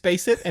completely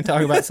space it and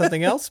talk about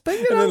something else. But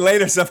And then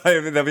later,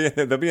 somebody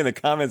they'll be in the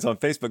comments on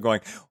Facebook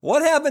going,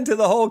 "What happened to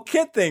the whole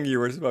kit thing you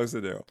were supposed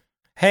to do?"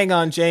 hang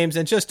on, James,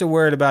 and just a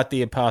word about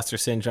the imposter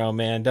syndrome,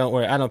 man. Don't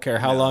worry. I don't care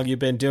how long you've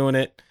been doing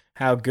it,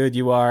 how good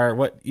you are,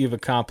 what you've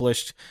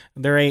accomplished.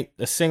 There ain't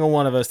a single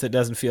one of us that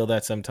doesn't feel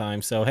that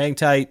sometimes. So hang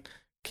tight,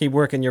 keep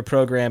working your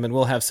program, and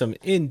we'll have some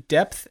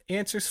in-depth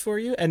answers for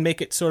you and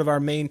make it sort of our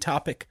main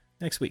topic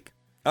next week.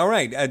 All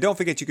right. Don't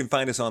forget you can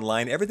find us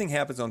online. Everything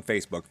happens on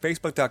Facebook.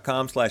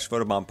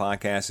 Facebook.com/Photobomb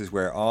Podcast is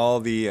where all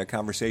the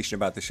conversation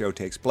about the show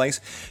takes place.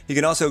 You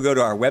can also go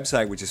to our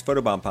website, which is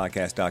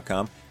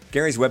photobombpodcast.com.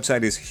 Gary's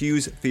website is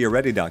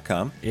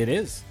hughesfioretti.com. It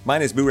is.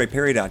 Mine is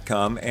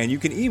boorayperry.com. And you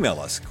can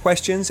email us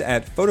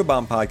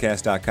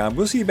questions@photobombpodcast.com.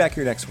 We'll see you back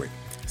here next week.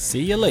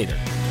 See you later.